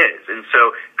economy is. And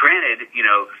so, granted,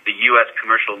 the U.S.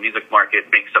 commercial music market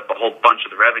makes up a whole bunch of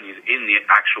the revenues in the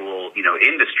actual,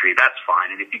 industry. That's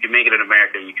fine. And if you can make it in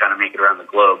America, you kind of make it around the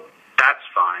globe. That's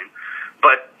fine.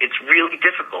 But it's really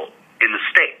difficult in the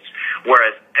States.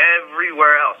 Whereas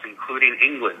everywhere else, including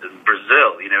England and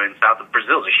Brazil,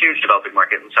 Brazil is a huge developing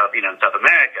market in South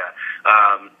America,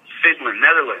 Finland,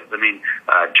 Netherlands,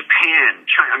 Japan,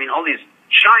 China, all these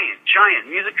giant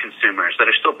music consumers that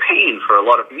are still paying for a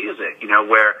lot of music,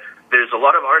 where there's a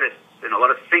lot of artists and a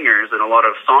lot of singers and a lot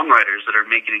of songwriters that are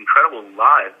making incredible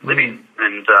live living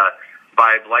and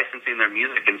by licensing their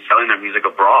music and selling their music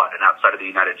abroad and outside of the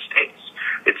United States.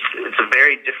 It's a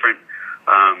very different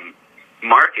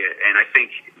market, and I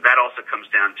think that also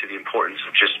comes down to the importance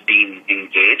of just being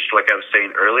engaged, like I was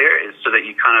saying earlier, is so that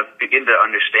you kind of begin to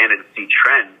understand and see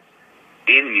trends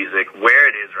in music, where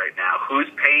it is right now, who's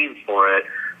paying for it,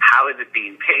 how is it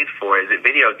being paid for, is it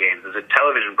video games, is it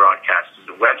television broadcasts, is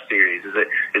it web series, is it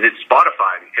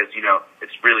Spotify, because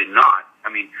it's really not.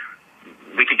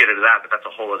 We could get into that, but that's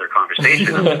a whole other conversation.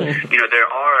 There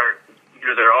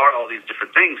are all these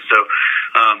different things, so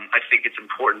I think it's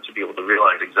important to be able to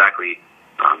realize exactly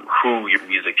who your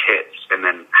music hits and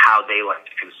then how they like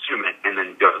to consume it, and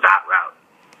then go that route.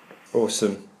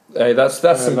 Awesome. Hey, that's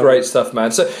some great stuff,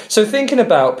 man. So thinking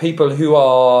about people who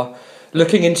are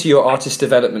looking into your artist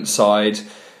development side,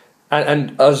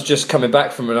 and us just coming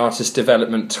back from an artist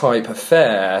development type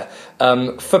affair,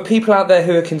 for people out there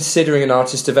who are considering an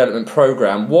artist development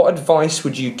program, what advice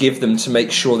would you give them to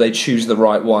make sure they choose the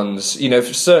right ones?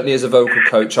 Certainly as a vocal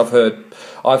coach, I've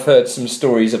heard some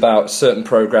stories about certain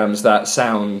programs that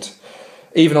sound,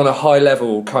 even on a high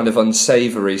level, kind of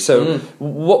unsavoury. So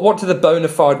what do the bona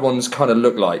fide ones kind of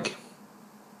look like?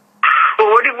 Well,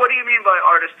 what do you mean by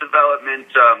artist development?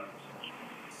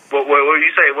 What would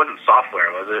you say? It wasn't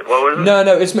software, was it? What was it?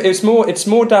 No, it's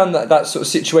more down that sort of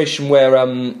situation where,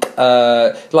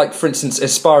 like for instance,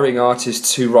 aspiring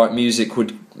artists who write music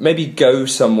would maybe go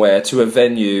somewhere to a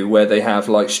venue where they have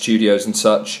like studios and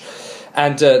such,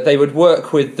 and they would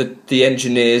work with the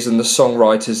engineers and the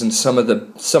songwriters and some of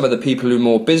the people who are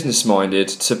more business minded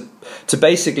to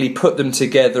basically put them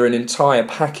together an entire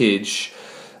package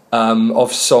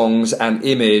of songs and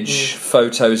image,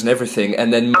 photos and everything,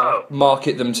 and then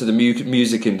market them to the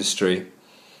music industry.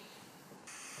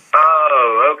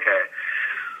 Oh, okay.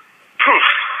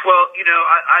 Well,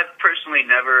 I've personally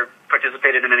never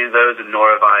participated in any of those, and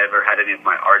nor have I ever had any of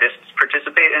my artists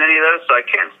participate in any of those, so I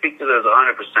can't speak to those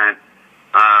 100%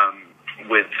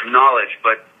 with knowledge,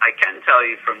 but I can tell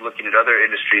you from looking at other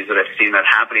industries that I've seen that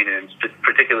happening in,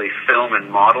 particularly film and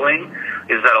modeling,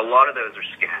 is that a lot of those are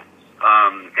scams.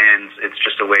 And it's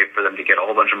just a way for them to get a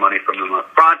whole bunch of money from them up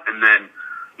front and then,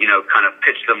 kind of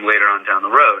pitch them later on down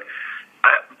the road.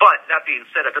 But that being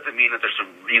said, that doesn't mean that there's some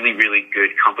really, really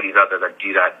good companies out there that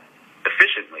do that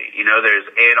efficiently. There's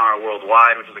A&R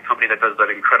Worldwide, which is a company that does that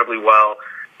incredibly well.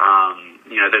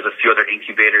 There's a few other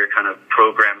incubator kind of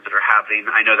programs that are happening.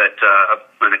 I know that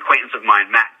an acquaintance of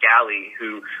mine, Matt Galley,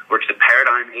 who works at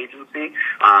Paradigm Agency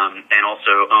and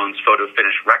also owns Photo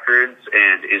Finish Records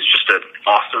and is just an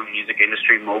awesome music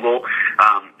industry mogul,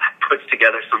 puts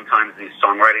together sometimes these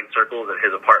songwriting circles at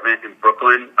his apartment in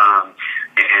Brooklyn,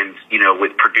 and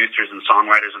with producers and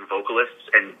songwriters and vocalists,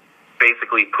 and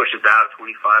basically pushes out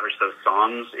 25 or so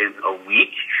songs in a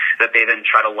week that they then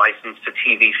try to license to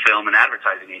TV, film, and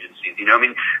advertising agencies.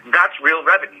 That's real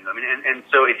revenue. And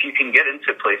so if you can get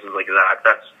into places like that,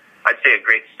 that's, I'd say, a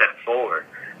great step forward.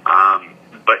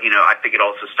 But, I think it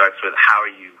also starts with how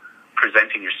are you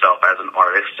presenting yourself as an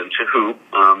artist and to who,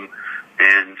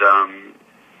 and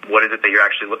what is it that you're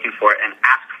actually looking for, and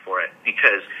ask for it.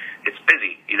 Because it's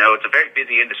busy. It's a very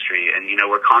busy industry, and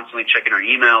we're constantly checking our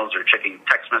emails or checking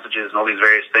text messages and all these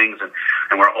various things,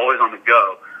 and we're always on the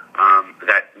go.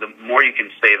 That the more you can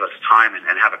save us time and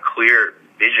have a clear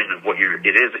vision of what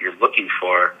it is that you're looking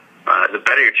for, the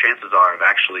better your chances are of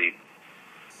actually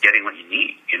getting what you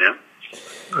need.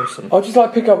 Awesome. I'd just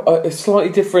like to pick up a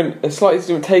slightly different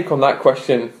take on that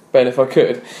question, Ben, if I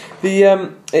could.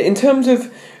 In terms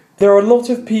of, there are a lot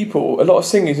of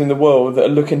singers in the world that are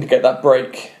looking to get that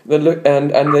break. They're they're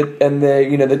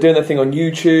doing their thing on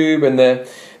YouTube, and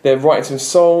they're writing some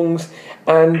songs.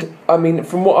 And I mean,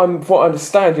 from what I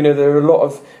understand, there are a lot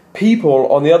of people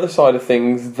on the other side of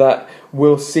things that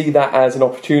will see that as an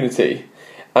opportunity,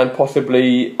 and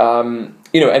possibly, and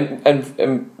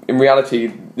in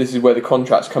reality, this is where the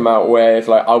contracts come out, where it's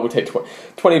like, I will take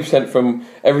 20% from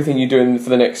everything you're doing for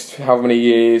the next however many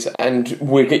years, and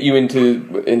we'll get you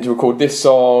into record this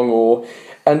song.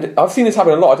 And I've seen this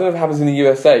happen a lot. I don't know if it happens in the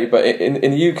USA, but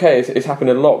in the UK, it's happened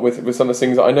a lot with some of the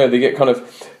things that I know. They get kind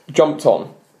of jumped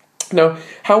on. Now,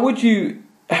 how would you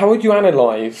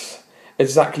analyse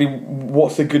exactly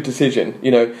what's a good decision?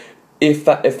 If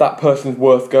that person's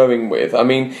worth going with. I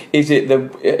mean, is it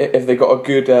if they got a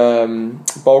good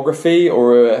biography,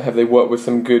 or have they worked with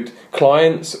some good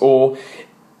clients, or?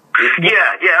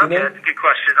 Yeah, okay, that's a good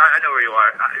question. I know where you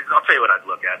are. I'll tell you what I'd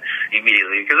look at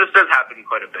immediately, because this does happen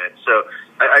quite a bit. So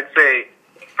I'd say,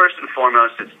 first and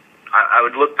foremost, I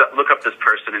would look up this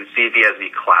person and see if he has any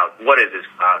clout. What is his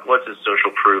clout? What's his social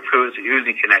proof? Who's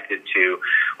he connected to?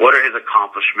 What are his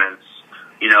accomplishments?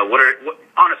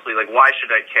 Honestly, like, why should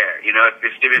I care?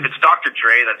 If it's Dr.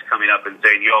 Dre that's coming up and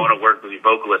saying, I want to work with your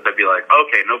vocalist, I'd be like,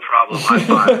 okay, no problem, high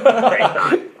five, great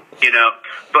time.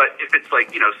 But if it's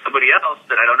like, somebody else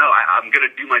that I don't know, I'm going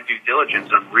to do my due diligence,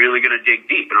 and I'm really going to dig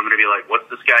deep, and I'm going to be like, what's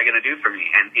this guy going to do for me?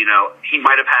 And, he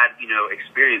might have had,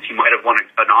 experience. He might have won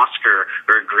an Oscar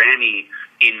or a Grammy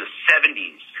in the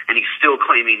 70s, and he's still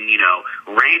claiming,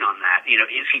 reign on that.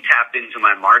 Is he tapped into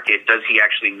my market? Does he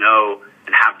actually know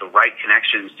and have the right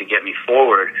connections to get me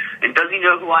forward? And does he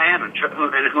know who I am and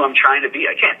who I'm trying to be?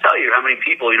 I can't tell you how many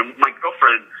people, my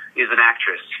girlfriend is an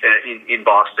actress in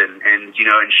Boston, and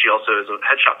she also is a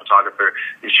headshot photographer,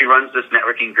 and she runs this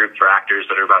networking group for actors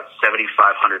that are about 7,500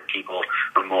 people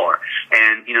or more.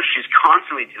 And she's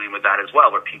constantly dealing with that as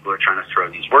well, where people are trying to throw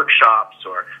these workshops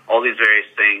or all these various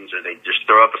things, or they just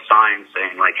throw up a sign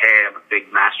saying like, hey, I'm a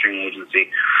big mastering agency.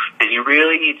 And you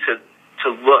really need to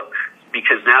look,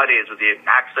 because nowadays with the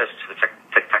access to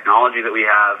the technology that we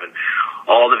have and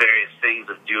all the various things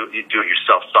of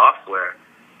do-it-yourself software,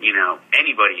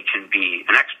 anybody can be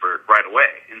an expert right away.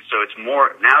 And so it's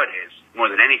more, nowadays, more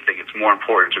than anything, it's more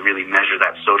important to really measure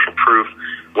that social proof.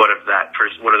 What are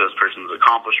those person's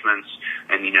accomplishments?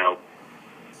 And,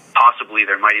 possibly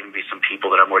there might even be some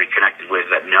people that I'm already connected with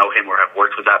that know him or have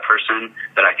worked with that person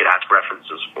that I could ask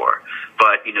references for.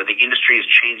 But, the industry is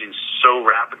changing so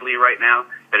rapidly right now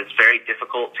that it's very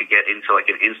difficult to get into like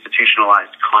an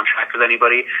institutionalized contract with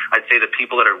anybody. I'd say the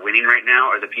people that are winning right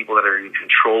now are the people that are in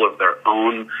control of their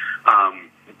own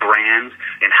brand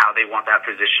and how they want that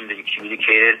position to be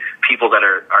communicated. People that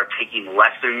are taking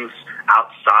lessons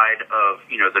outside of,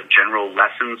 the general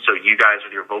lessons. So you guys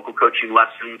with your vocal coaching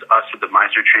lessons, us with the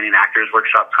Meister Training Actors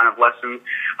Workshop kind of lessons.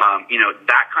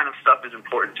 That kind of stuff is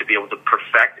important to be able to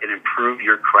perfect and improve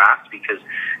your craft, because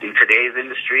in today's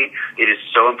industry, it is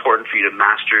so important for you to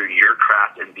master your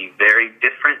craft and be very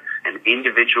different and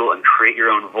individual and create your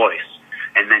own voice.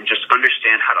 And then just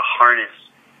understand how to harness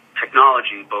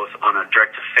technology, both on a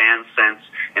direct-to-fan sense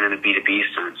and in a B2B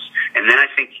sense. And then I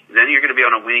think you're going to be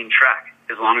on a winning track,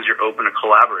 as long as you're open to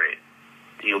collaborate.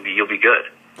 You'll be good.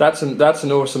 That's an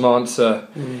awesome answer.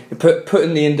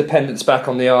 Putting the independence back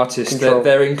on the artist.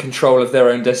 They're in control of their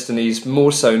own destinies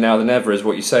more so now than ever, is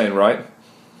what you're saying, right?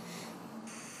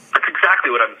 That's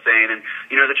exactly what I'm saying. And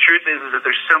the truth is that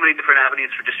there's so many different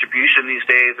avenues for distribution these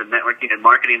days, and networking and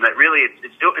marketing, that really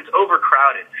it's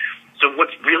overcrowded. So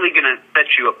what's really going to set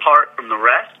you apart from the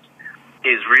rest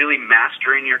is really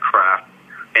mastering your craft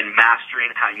and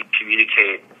mastering how you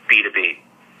communicate B2B.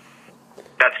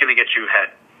 That's going to get you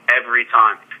ahead every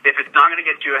time. If it's not going to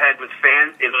get you ahead with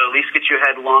fans, it'll at least get you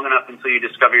ahead long enough until you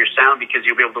discover your sound, because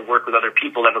you'll be able to work with other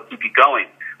people that'll keep you going,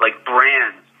 like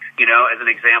brands. As an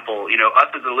example, us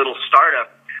as a little startup,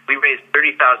 we raised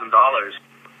 $30,000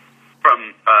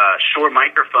 from Shure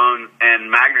Microphone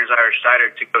and Magner's Irish Cider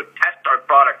to go test our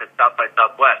product at South by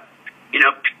Southwest.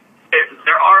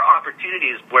 There are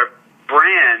opportunities where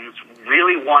brands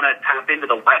really want to tap into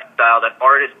the lifestyle that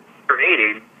artists are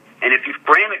creating, and if you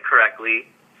frame it correctly,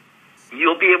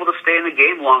 you'll be able to stay in the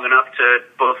game long enough to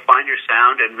both find your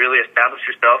sound and really establish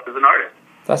yourself as an artist.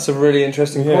 That's a really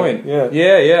interesting point.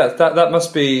 Yeah. That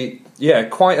must be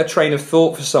quite a train of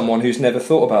thought for someone who's never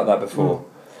thought about that before.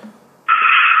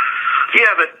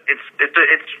 Yeah, but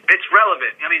it's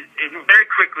relevant. I mean, very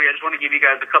quickly, I just want to give you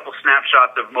guys a couple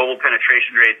snapshots of mobile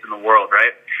penetration rates in the world,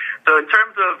 right? So in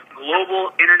terms of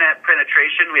global internet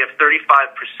penetration, we have 35%,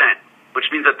 which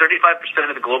means that 35%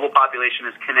 of the global population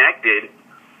is connected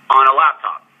on a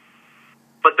laptop.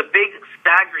 But the big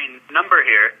staggering number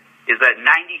here is that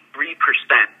 93%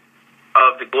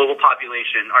 of the global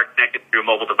population are connected through a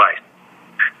mobile device.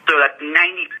 So that's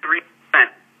 93%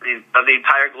 of the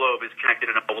entire globe is connected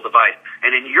in a mobile device.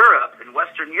 And in Europe, in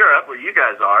Western Europe, where you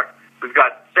guys are, we've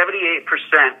got 78%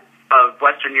 of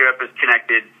Western Europe is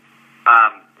connected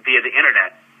via the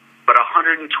internet, but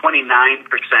 129%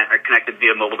 are connected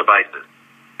via mobile devices.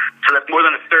 So that's more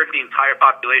than a third of the entire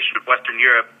population of Western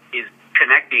Europe is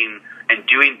connecting and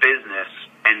doing business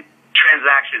and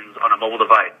transactions on a mobile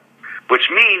device, which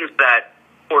means that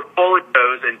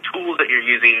portfolios and tools that you're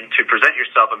using to present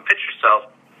yourself and pitch yourself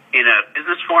in a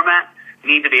business format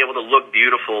need to be able to look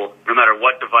beautiful no matter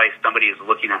what device somebody is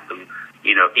looking at them,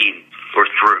 in or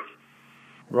through.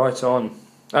 Right on.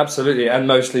 Absolutely, and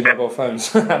mostly mobile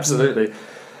phones. Absolutely.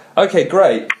 Okay,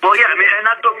 great. Well, yeah, I mean, and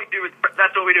that's what we do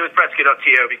with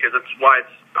Presskit.to, because that's why it's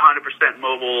 100%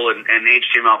 mobile and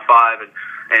HTML5,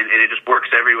 and it just works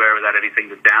everywhere without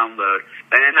anything to download.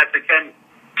 And that's, again,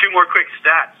 two more quick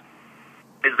stats,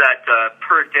 is that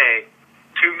per day,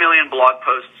 2 million blog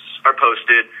posts are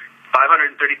posted,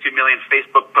 532 million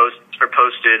Facebook posts are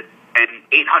posted, and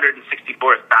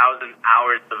 864,000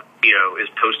 hours of video is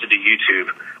posted to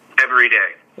YouTube every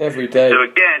day. Every day. So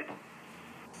again,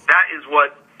 that is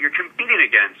what you're competing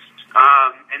against.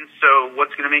 And so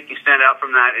what's going to make you stand out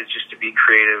from that is just to be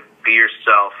creative, be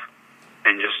yourself,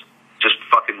 and just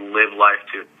fucking live life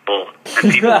to its full.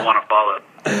 And people want to follow.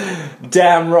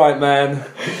 Damn right, man.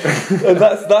 And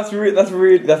that's really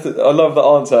I love the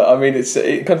answer. I mean,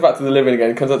 it comes back to the living again.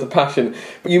 It comes back to passion.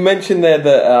 But you mentioned there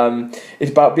that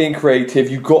it's about being creative.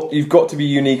 You've got to be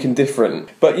unique and different.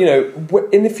 But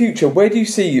in the future, where do you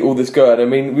see all this going? I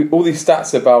mean, all these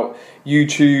stats about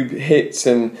YouTube hits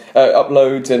and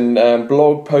uploads and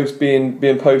blog posts being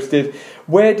posted.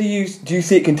 Where do you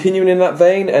see it continuing in that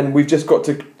vein? And we've just got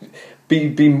to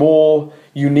be more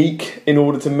unique in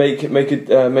order to make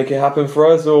it happen for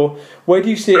us, or where do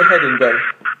you see it heading, Ben?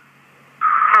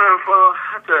 Well,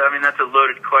 that's a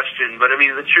loaded question, but I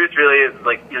mean, the truth really is,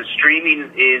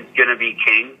 streaming is going to be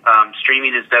king.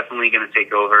 Streaming is definitely going to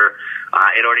take over.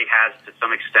 It already has to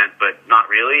some extent, but not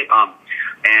really.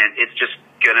 And it's just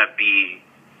going to be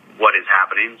what is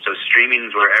happening. So streaming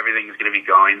is where everything is going to be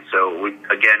going. So we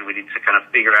need to kind of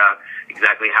figure out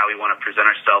exactly how we want to present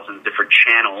ourselves in different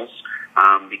channels.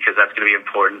 Because that's going to be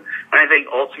important. And I think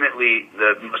ultimately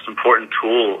the most important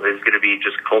tool is going to be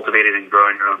just cultivating and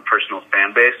growing your own personal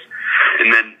fan base. And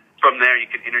then from there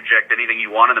you can interject anything you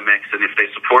want in the mix, and if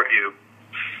they support you,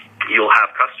 you'll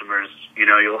have customers,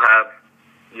 you'll have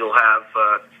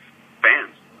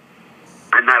fans,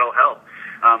 and that'll help.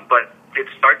 But it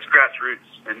starts grassroots.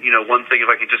 And, one thing, if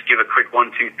I could just give a quick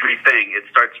 1, 2, 3 thing, it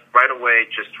starts right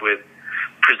away just with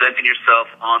presenting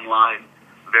yourself online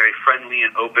very friendly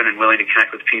and open and willing to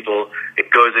connect with people.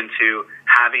 It goes into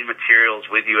having materials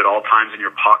with you at all times in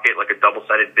your pocket, like a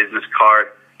double-sided business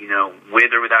card,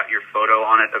 with or without your photo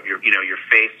on it of your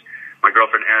face. My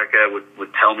girlfriend Erica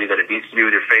would tell me that it needs to be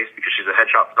with your face because she's a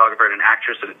headshot photographer and an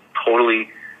actress, and it's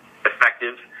totally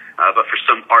effective. But for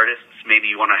some artists, maybe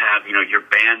you want to have, your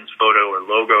band's photo or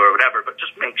logo or whatever, but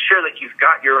just make sure that you've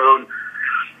got your own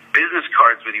business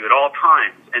cards with you at all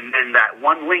times, and then that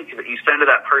one link that you send to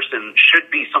that person should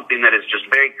be something that is just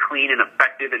very clean and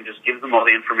effective and just gives them all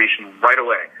the information right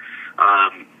away.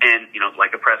 And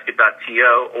like a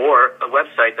Presskit.to or a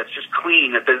website that's just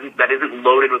clean, that isn't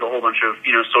loaded with a whole bunch of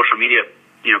social media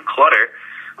clutter.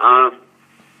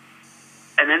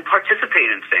 And then participate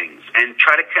in things and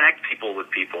try to connect people with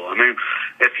people. I mean,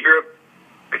 if you're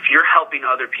helping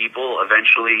other people,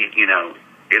 eventually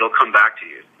it'll come back to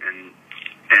you. And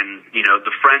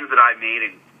the friends that I made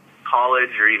in college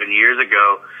or even years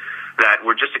ago that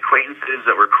were just acquaintances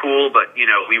that were cool, but,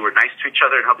 we were nice to each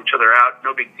other and helped each other out,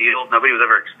 no big deal, nobody was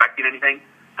ever expecting anything,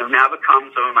 have now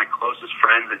become some of my closest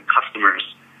friends and customers,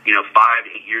 5,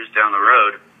 8 years down the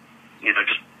road,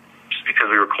 just because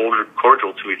we were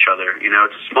cordial to each other. It's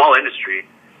a small industry,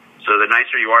 so the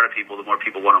nicer you are to people, the more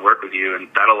people want to work with you, and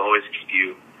that'll always keep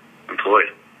you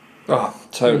employed. Oh,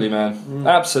 totally, man.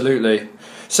 Absolutely.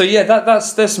 So yeah,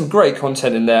 there's some great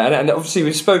content in there, and obviously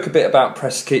we spoke a bit about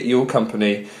Presskit, your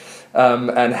company,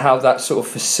 and how that sort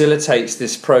of facilitates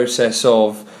this process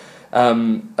of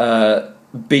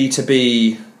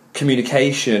B2B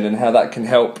communication and how that can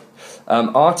help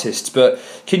artists. But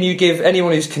can you give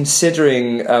anyone who's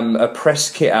considering a press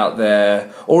kit out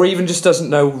there, or even just doesn't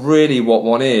know really what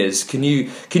one is, can you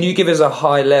give us a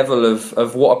high level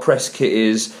of what a press kit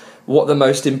is, what the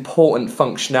most important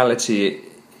functionality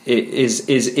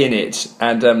is in it,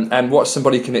 and what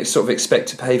somebody can sort of expect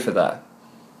to pay for that?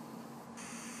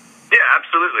 Yeah,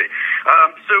 absolutely.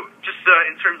 So just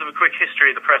in terms of a quick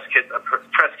history, the press kit's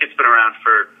been around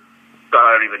for,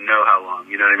 I don't even know how long,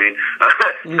 you know what I mean?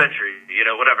 Century,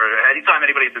 whatever. Anytime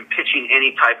anybody's been pitching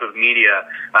any type of media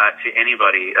to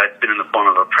anybody, it's been in the form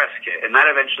of a press kit. And that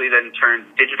eventually then turned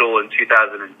digital in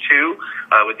 2002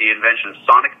 with the invention of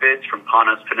Sonic Bids from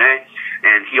Panos Panay.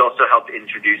 And he also helped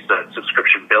introduce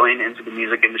subscription billing into the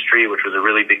music industry, which was a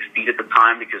really big feat at the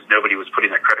time because nobody was putting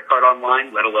their credit card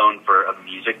online, let alone for a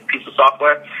music piece of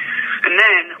software. And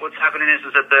then what's happening is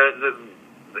that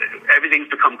everything's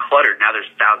become cluttered. Now there's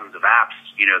thousands of apps,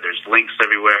 there's links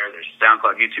everywhere, there's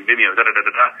SoundCloud, YouTube, Vimeo,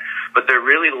 but there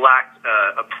really lacked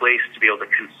a place to be able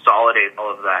to consolidate all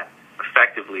of that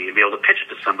effectively and be able to pitch it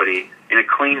to somebody in a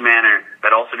clean manner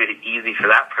that also made it easy for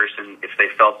that person, if they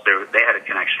felt they had a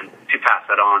connection, to pass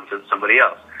that on to somebody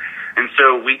else. And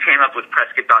so we came up with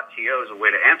Presskit.to as a way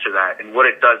to answer that. And what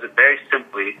it does, it very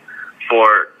simply,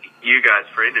 for you guys,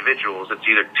 for individuals, it's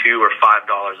either $2 or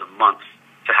 $5 a month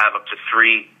to have up to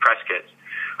 3 press kits.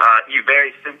 You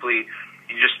very simply,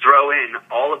 you just throw in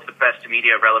all of the best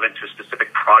media relevant to a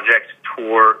specific project,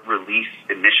 tour, release,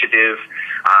 initiative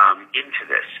into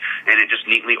this, and it just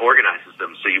neatly organizes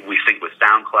them. So we sync with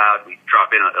SoundCloud, we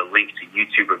drop in a link to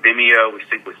YouTube or Vimeo, we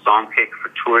sync with Songkick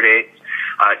for tour dates.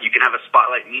 You can have a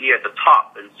spotlight media at the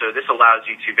top, and so this allows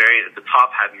you to at the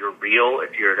top have your reel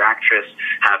if you're an actress,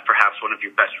 have perhaps one of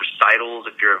your best recitals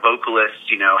if you're a vocalist,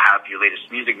 have your latest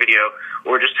music video,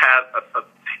 or just have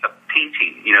a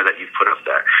painting, that you've put up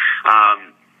there.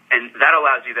 And that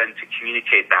allows you then to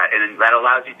communicate that, and then that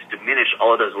allows you to diminish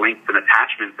all of those links and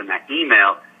attachments in that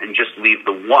email and just leave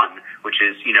the one, which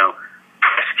is,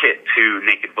 press kit to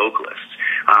naked vocalist,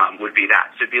 would be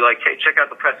that. So it'd be like, hey, check out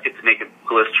the press kit to naked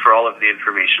vocalist for all of the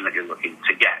information that you're looking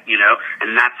to get,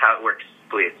 and that's how it works.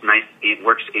 It's nice. It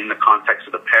works in the context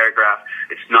of the paragraph.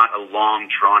 It's not a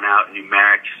long, drawn-out,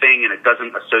 numeric thing, and it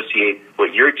doesn't associate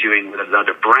what you're doing with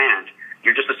another brand.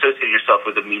 You're just associating yourself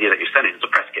with the media that you're sending. It's a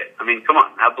press kit. I mean, come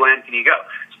on, how bland can you go?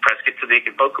 It's a press kit to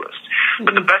naked vocalist.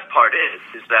 But the best part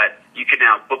is that you can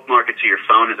now bookmark it to your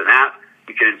phone as an app.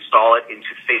 You can install it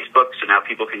into Facebook, so now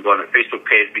people can go on their Facebook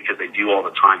page because they do all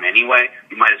the time anyway.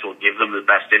 You might as well give them the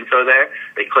best info there.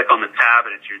 They click on the tab,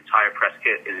 and it's your entire press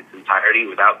kit in its entirety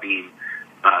without being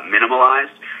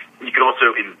minimalized. You can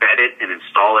also embed it and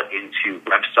install it into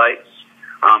websites.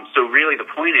 So really the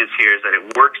point is here is that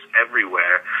it works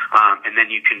everywhere, and then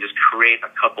you can just create a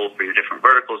couple for your different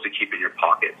verticals to keep in your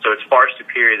pocket. So it's far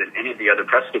superior than any of the other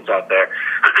press kits out there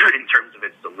in terms of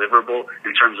its deliverable,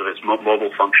 in terms of its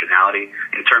mobile functionality,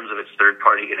 in terms of its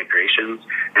third-party integrations,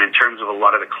 and in terms of a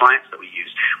lot of the clients that we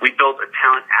use. We built a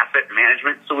talent asset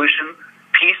management solution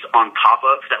piece on top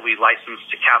of that we licensed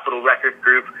to Capitol Record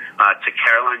Group, to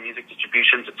Caroline Music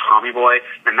Distribution, to Tommy Boy,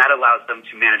 and that allows them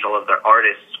to manage all of their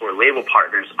artists or label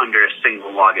partners under a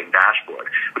single login dashboard,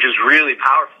 which is really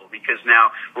powerful because now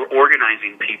we're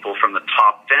organizing people from the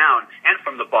top down and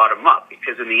from the bottom up,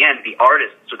 because in the end, the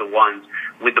artists are the ones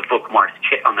with the bookmarked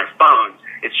kit on their phones.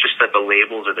 It's just that the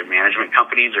labels or their management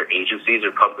companies or agencies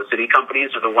or publicity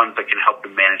companies are the ones that can help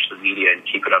them manage the media and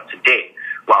keep it up to date,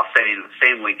 while sending the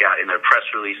same link out in their press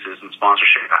releases and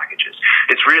sponsorship packages.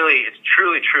 It's truly,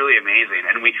 truly amazing.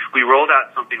 And we rolled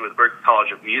out something with Berklee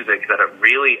College of Music that it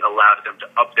really allowed them to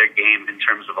up their game in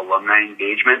terms of alumni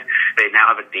engagement. They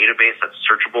now have a database that's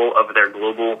searchable of their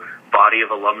global body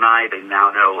of alumni. They now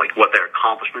know what their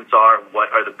accomplishments are, what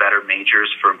are the better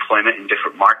majors for employment in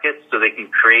different markets, so they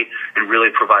can create and really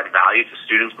provide value to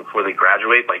students before they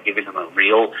graduate by giving them a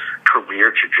real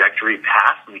career trajectory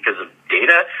path because of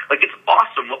data. It's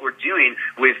awesome what we're doing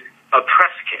with a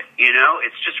press kit.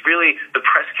 It's just really, the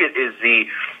press kit is the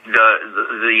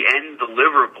end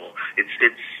deliverable.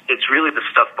 It's really the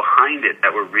stuff behind it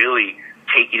that we're really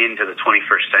taking into the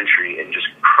 21st century and just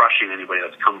crushing anybody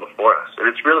that's come before us, and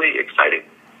it's really exciting.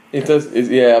 It does,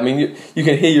 yeah. I mean, you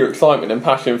can hear your excitement and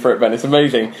passion for it, Ben. It's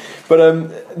amazing. But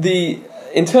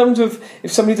in terms of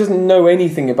if somebody doesn't know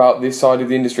anything about this side of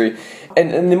the industry,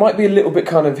 and they might be a little bit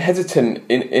kind of hesitant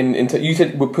in you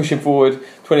said we're pushing forward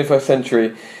 21st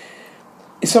century.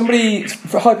 If somebody,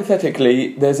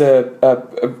 hypothetically, there's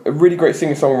a really great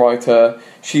singer-songwriter.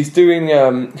 She's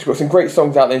got some great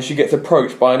songs out there, and she gets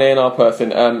approached by an A&R person,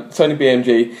 Sony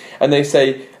BMG, and they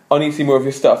say, I need to see more of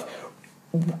your stuff.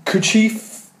 Could she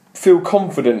feel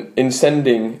confident in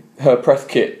sending her press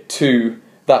kit to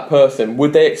that person?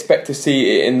 Would they expect to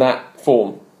see it in that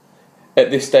form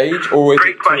at this stage? Or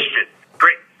Great question.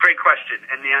 Great question.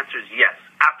 And the answer is yes,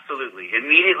 absolutely.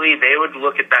 Immediately, they would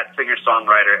look at that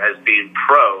singer-songwriter as being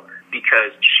pro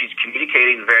because she's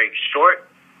communicating very short,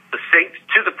 succinct,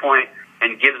 to the point,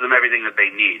 and gives them everything that they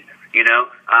need. You know,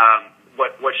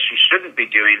 what she shouldn't be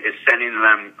doing is sending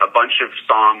them a bunch of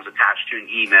songs attached to an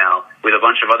email with a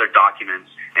bunch of other documents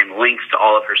and links to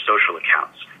all of her social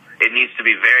accounts. It needs to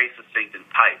be very succinct and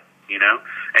tight, you know?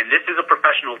 And this is a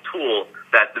professional tool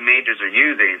that the majors are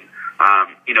using,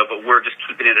 you know, but we're just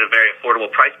keeping it at a very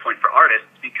affordable price point for artists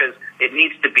because it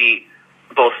needs to be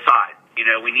both sides. You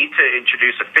know, we need to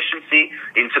introduce efficiency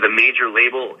into the major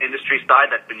label industry side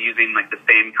that's been using like the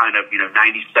same kind of, you know,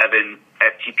 97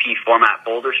 FTP format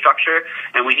folder structure.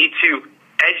 And we need to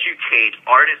educate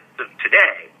artists of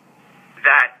today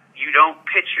that you don't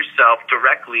pitch yourself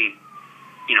directly,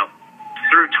 you know,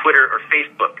 through Twitter or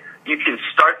Facebook. You can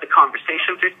start the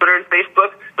conversation through Twitter and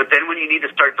Facebook, but then when you need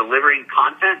to start delivering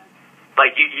content,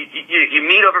 like you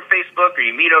meet over Facebook or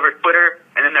you meet over Twitter,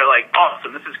 and then they're like,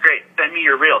 awesome, this is great. Send me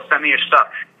your reel. Send me your stuff.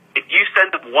 If you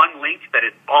send them one link that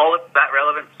is all of that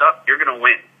relevant stuff, you're going to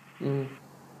win.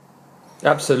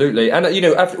 Absolutely. And, you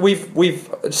know, we've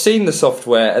seen the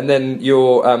software, and then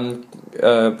your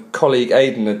colleague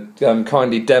Aidan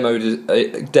kindly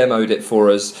demoed it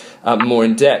for us more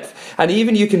in depth. And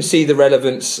even you can see the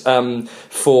relevance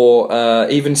for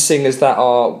even singers that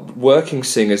are working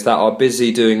singers that are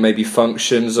busy doing maybe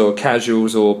functions or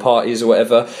casuals or parties or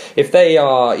whatever. If they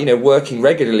are, you know, working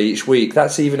regularly each week,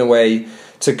 that's even a way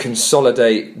to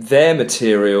consolidate their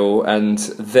material and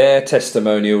their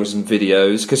testimonials and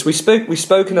videos, because we've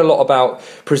spoken a lot about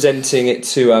presenting it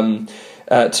to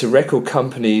record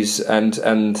companies and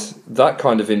that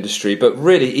kind of industry, but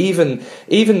really even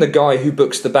the guy who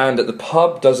books the band at the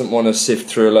pub doesn't want to sift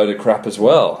through a load of crap as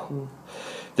well.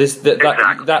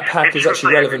 That pack is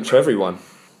actually relevant to everyone.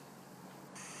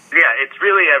 Yeah, it's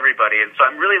really everybody, and so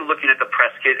I'm really looking at the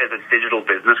press kit as a digital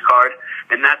business card,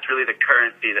 and that's really the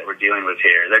currency that we're dealing with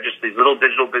here. They're just these little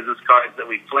digital business cards that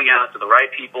we fling out to the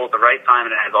right people at the right time,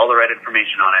 and it has all the right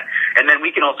information on it. And then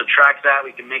we can also track that.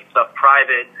 We can make stuff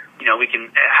private. You know, we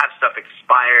can have stuff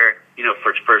expire, you know,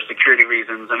 for security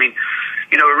reasons. I mean,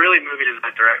 you know, we're really moving in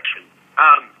that direction.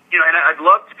 You know, and I'd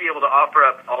love to be able to offer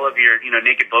up all of your, you know,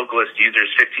 Naked Vocalist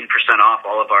users 15% off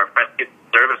all of our press kit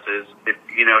services. If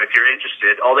you're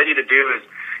interested, all they need to do is,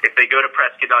 if they go to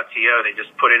presskit.to, they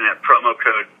just put in a promo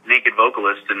code Naked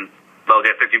Vocalist, and they'll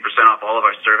get 15% off all of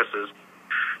our services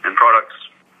and products.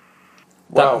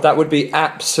 Wow. That would be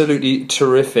absolutely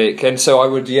terrific, and so I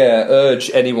would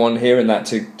urge anyone hearing that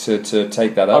to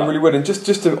take that up. I really would. And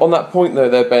just on that point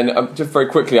there, Ben, just very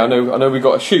quickly, I know we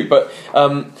got to shoot, but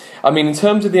I mean, in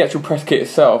terms of the actual press kit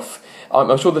itself,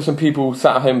 I'm sure there's some people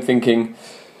sat at home thinking,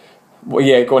 well,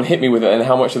 yeah, go on, hit me with it, and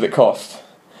how much does it cost?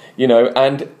 You know,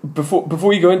 and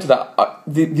before you go into that,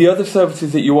 the other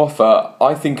services that you offer,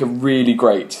 I think, are really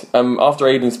great. After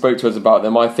Aidan spoke to us about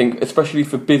them, I think, especially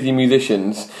for busy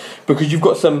musicians, because you've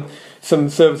got some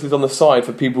services on the side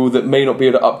for people that may not be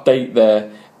able to update their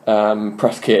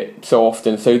press kit so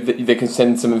often, so that they can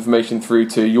send some information through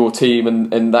to your team,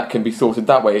 and that can be sorted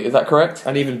that way. Is that correct?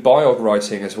 And even biog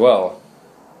writing as well.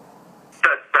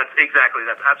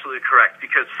 That's absolutely correct,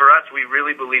 because for us, we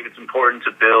really believe it's important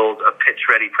to build a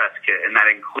pitch-ready press kit, and that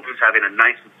includes having a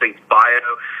nice, succinct bio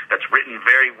that's written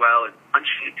very well and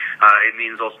punchy. It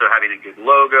means also having a good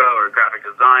logo or graphic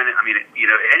design. I mean, you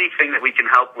know, anything that we can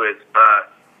help with,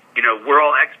 you know, we're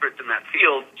all experts in that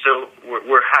field, so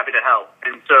we're happy to help.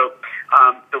 And so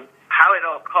how it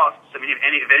all costs, I mean, if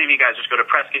any of you guys just go to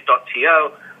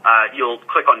presskit.to, you'll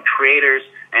click on creators,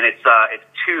 and it's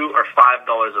 $2 or $5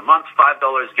 a month.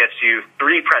 $5 gets you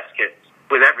 3 press kits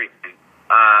with everything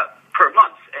per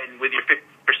month, and with your 50%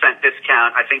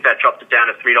 discount, I think that drops it down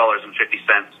to $3.50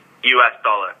 US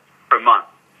dollar per month.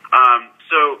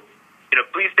 So, you know,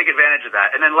 please take advantage of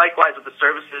that. And then likewise with the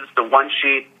services, the one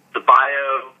sheet, the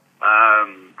bio,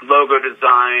 logo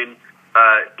design,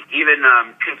 even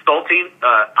consulting.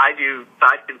 I do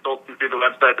side consulting through the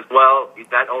website as well.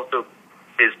 That also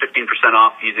is 15%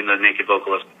 off using the Naked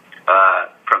Vocalist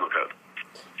promo code.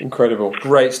 Incredible.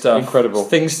 Great stuff. Incredible.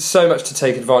 Things, so much to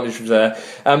take advantage of there.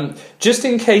 Just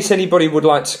in case anybody would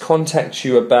like to contact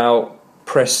you about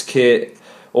press kit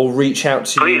or reach out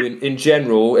to you in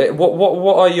general,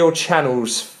 what are your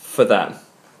channels for that?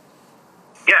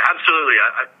 Yeah, absolutely.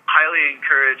 I highly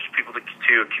encourage people to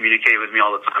communicate with me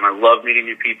all the time. I love meeting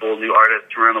new people, new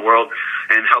artists around the world,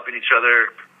 and helping each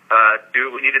other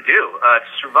do what we need to do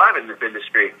to survive in this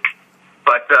industry.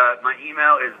 But my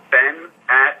email is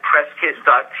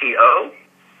ben@presskit.to.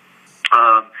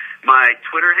 My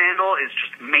Twitter handle is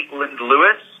just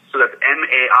Maitland-Lewis, so that's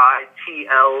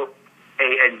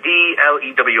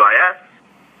MaitlandLewis.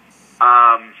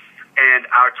 And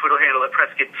our Twitter handle at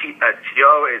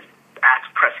PresskitTO is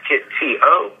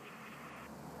 @PresskitTO.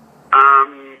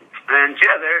 And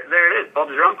yeah, there it is.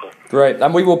 Bob's your uncle. Great,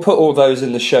 and we will put all those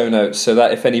in the show notes so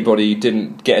that if anybody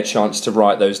didn't get a chance to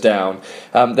write those down,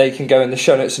 they can go in the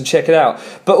show notes and check it out.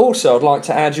 But also, I'd like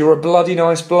to add, you're a bloody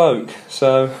nice bloke,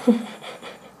 so... Thanks,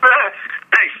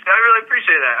 I really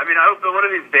appreciate that. I mean, I hope that one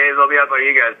of these days I'll be out by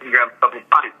you guys and grab a couple of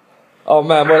pints. Oh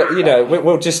man, well, you know,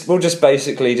 we'll just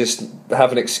basically just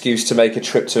have an excuse to make a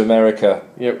trip to America.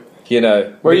 Yep. You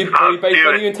know. Where are you based?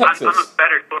 Are you in Texas? I'm a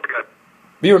better tour guide.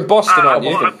 You're in Boston, aren't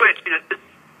you? Well, I'm in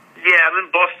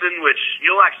Boston, which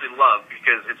you'll actually love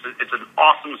because it's an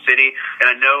awesome city, and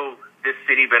I know this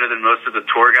city better than most of the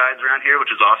tour guides around here,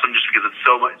 which is awesome just because it's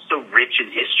so rich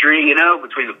in history, you know,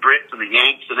 between the Brits and the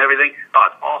Yanks and everything. Oh,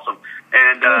 it's awesome.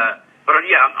 And but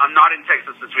yeah, I'm not in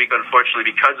Texas this week, unfortunately,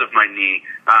 because of my knee.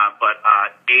 But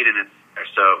Aiden is there,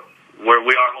 so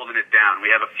we are holding it down.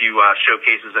 We have a few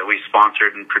showcases that we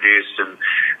sponsored and produced, and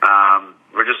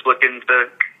we're just looking to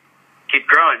keep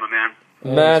growing, my man.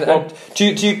 Man, and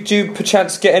do you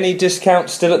perchance get any discount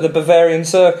still at the Bavarian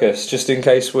Circus, just in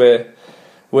case we're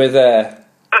there?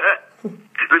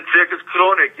 The Circus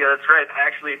Chronic, yeah, that's right.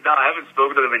 Actually, no, I haven't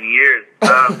spoken to them in years.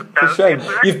 It's a shame.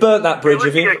 You've burnt that bridge,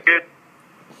 have you?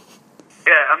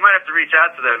 Yeah, I might have to reach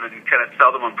out to them and kind of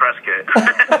sell them on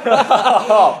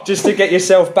Presskit. Just to get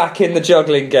yourself back in the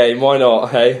juggling game, why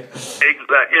not, hey? Exactly.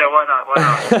 Yeah, why not?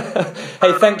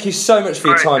 Hey, thank you so much for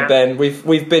your time, Ben.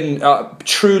 We've been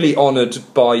truly honoured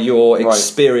by your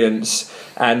experience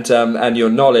and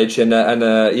your knowledge, and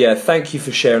yeah, thank you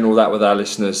for sharing all that with our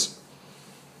listeners.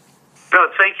 No,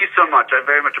 thank you so much. I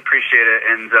very much appreciate it,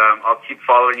 and I'll keep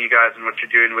following you guys and what you're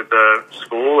doing with the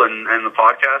school and the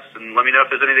podcast, and let me know if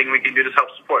there's anything we can do to help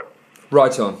support.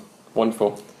 Right on.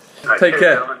 Wonderful. Right, Take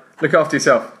care. Gentlemen. Look after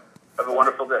yourself. Have a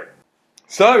wonderful day.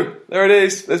 So, there it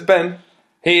is. There's Ben.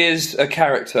 He is a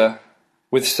character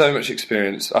with so much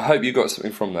experience. I hope you got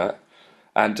something from that.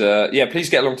 And yeah, please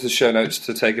get along to the show notes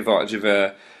to take advantage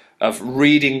of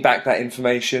reading back that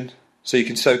information, so you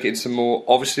can soak it in some more.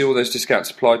 Obviously, all those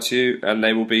discounts apply to you, and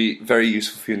they will be very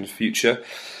useful for you in the future.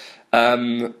 What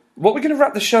are we going to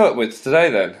wrap the show up with today,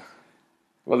 then?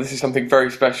 Well, this is something very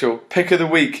special. Pick of the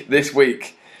week this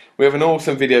week. We have an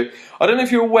awesome video. I don't know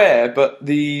if you're aware, but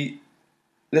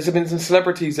there's been some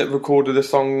celebrities that recorded a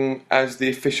song as the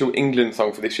official England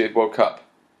song for this year's World Cup.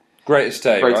 Greatest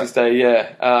Day, Greatest Day,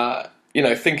 yeah. You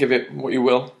know, think of it what you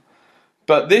will.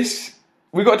 But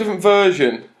we got a different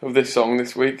version of this song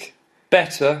this week.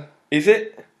 Better. Is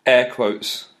it? Air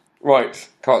quotes. Right.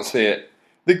 Can't see it.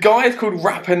 The guy is called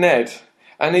Rapper Ned,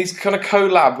 and he's kind of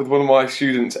collab with one of my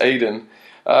students, Aiden.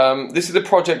 This is a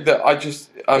project that is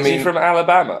he from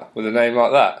Alabama with a name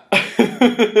like that?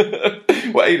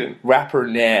 What, Aiden? Rapper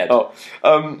Ned. Oh,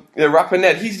 yeah, Rapper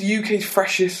Ned. He's the UK's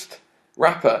freshest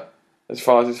rapper, as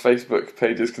far as his Facebook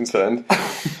page is concerned.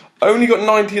 Only got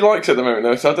 90 likes at the moment,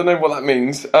 though, so I don't know what that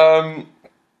means.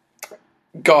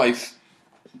 Guys,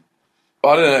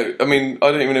 I don't know. I mean,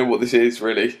 I don't even know what this is,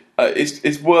 really.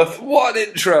 It's worth... What an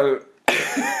intro!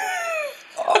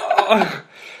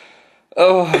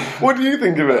 What do you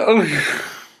think of it?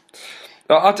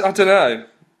 I don't know.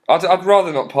 I'd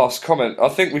rather not pass comment. I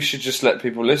think we should just let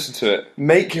people listen to it.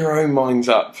 Make your own minds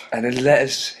up. And then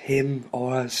let him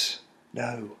or us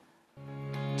know.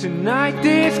 Tonight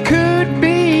this could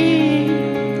be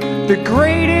the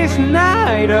greatest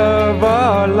night of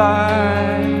our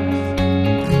lives.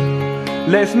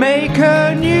 Let's make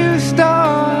a new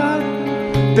start.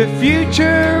 The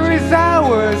future is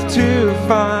ours to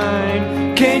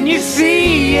find. Can you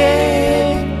see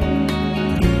it?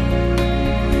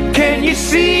 Can you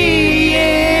see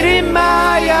it in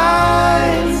my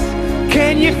eyes?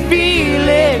 Can you feel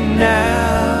it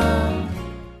now?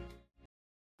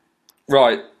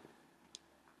 Right.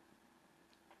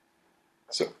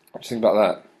 So, What do you think about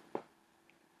that?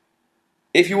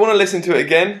 if you want to listen to it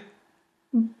again,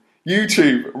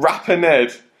 YouTube, Rapper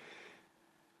Ned,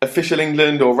 Official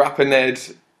England, or Rapper Ned,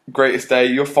 Greatest Day,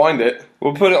 you'll find it.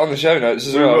 We'll put it on the show notes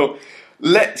as We well. will.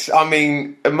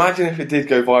 Imagine if it did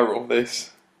go viral,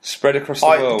 this. Spread across the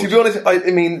world. To be honest, I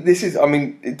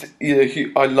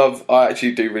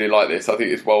actually do really like this. I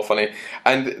think it's well funny.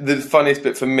 And the funniest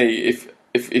bit for me,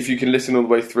 if you can listen all the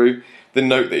way through, the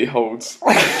note that he holds.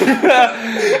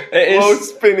 It is while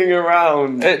spinning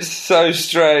around. It's so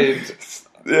strange.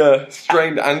 Yeah,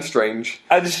 strained and strange.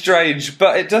 And strange,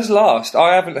 but it does last.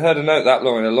 I haven't heard a note that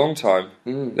long in a long time.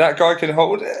 That guy can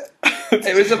hold it.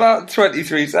 It was about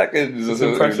 23 seconds. It's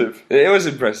impressive. It was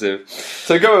impressive.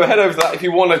 So go head over that if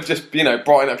you want to just,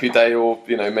 brighten up your day or,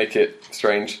 make it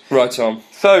strange. Right on.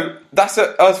 So that's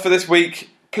us for this week.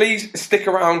 Please stick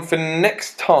around for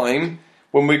next time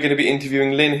when we're going to be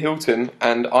interviewing Lynn Hilton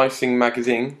and I Sing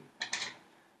Magazine.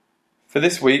 For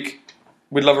this week,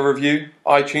 we'd love a review.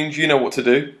 iTunes, you know what to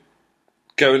do.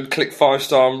 Go and click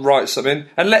 5-star and write something.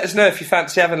 And let us know if you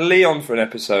fancy having Leon for an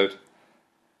episode.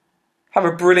 Have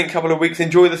a brilliant couple of weeks.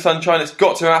 Enjoy the sunshine. It's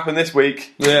got to happen this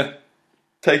week. Yeah.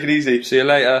 Take it easy. See you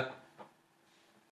later.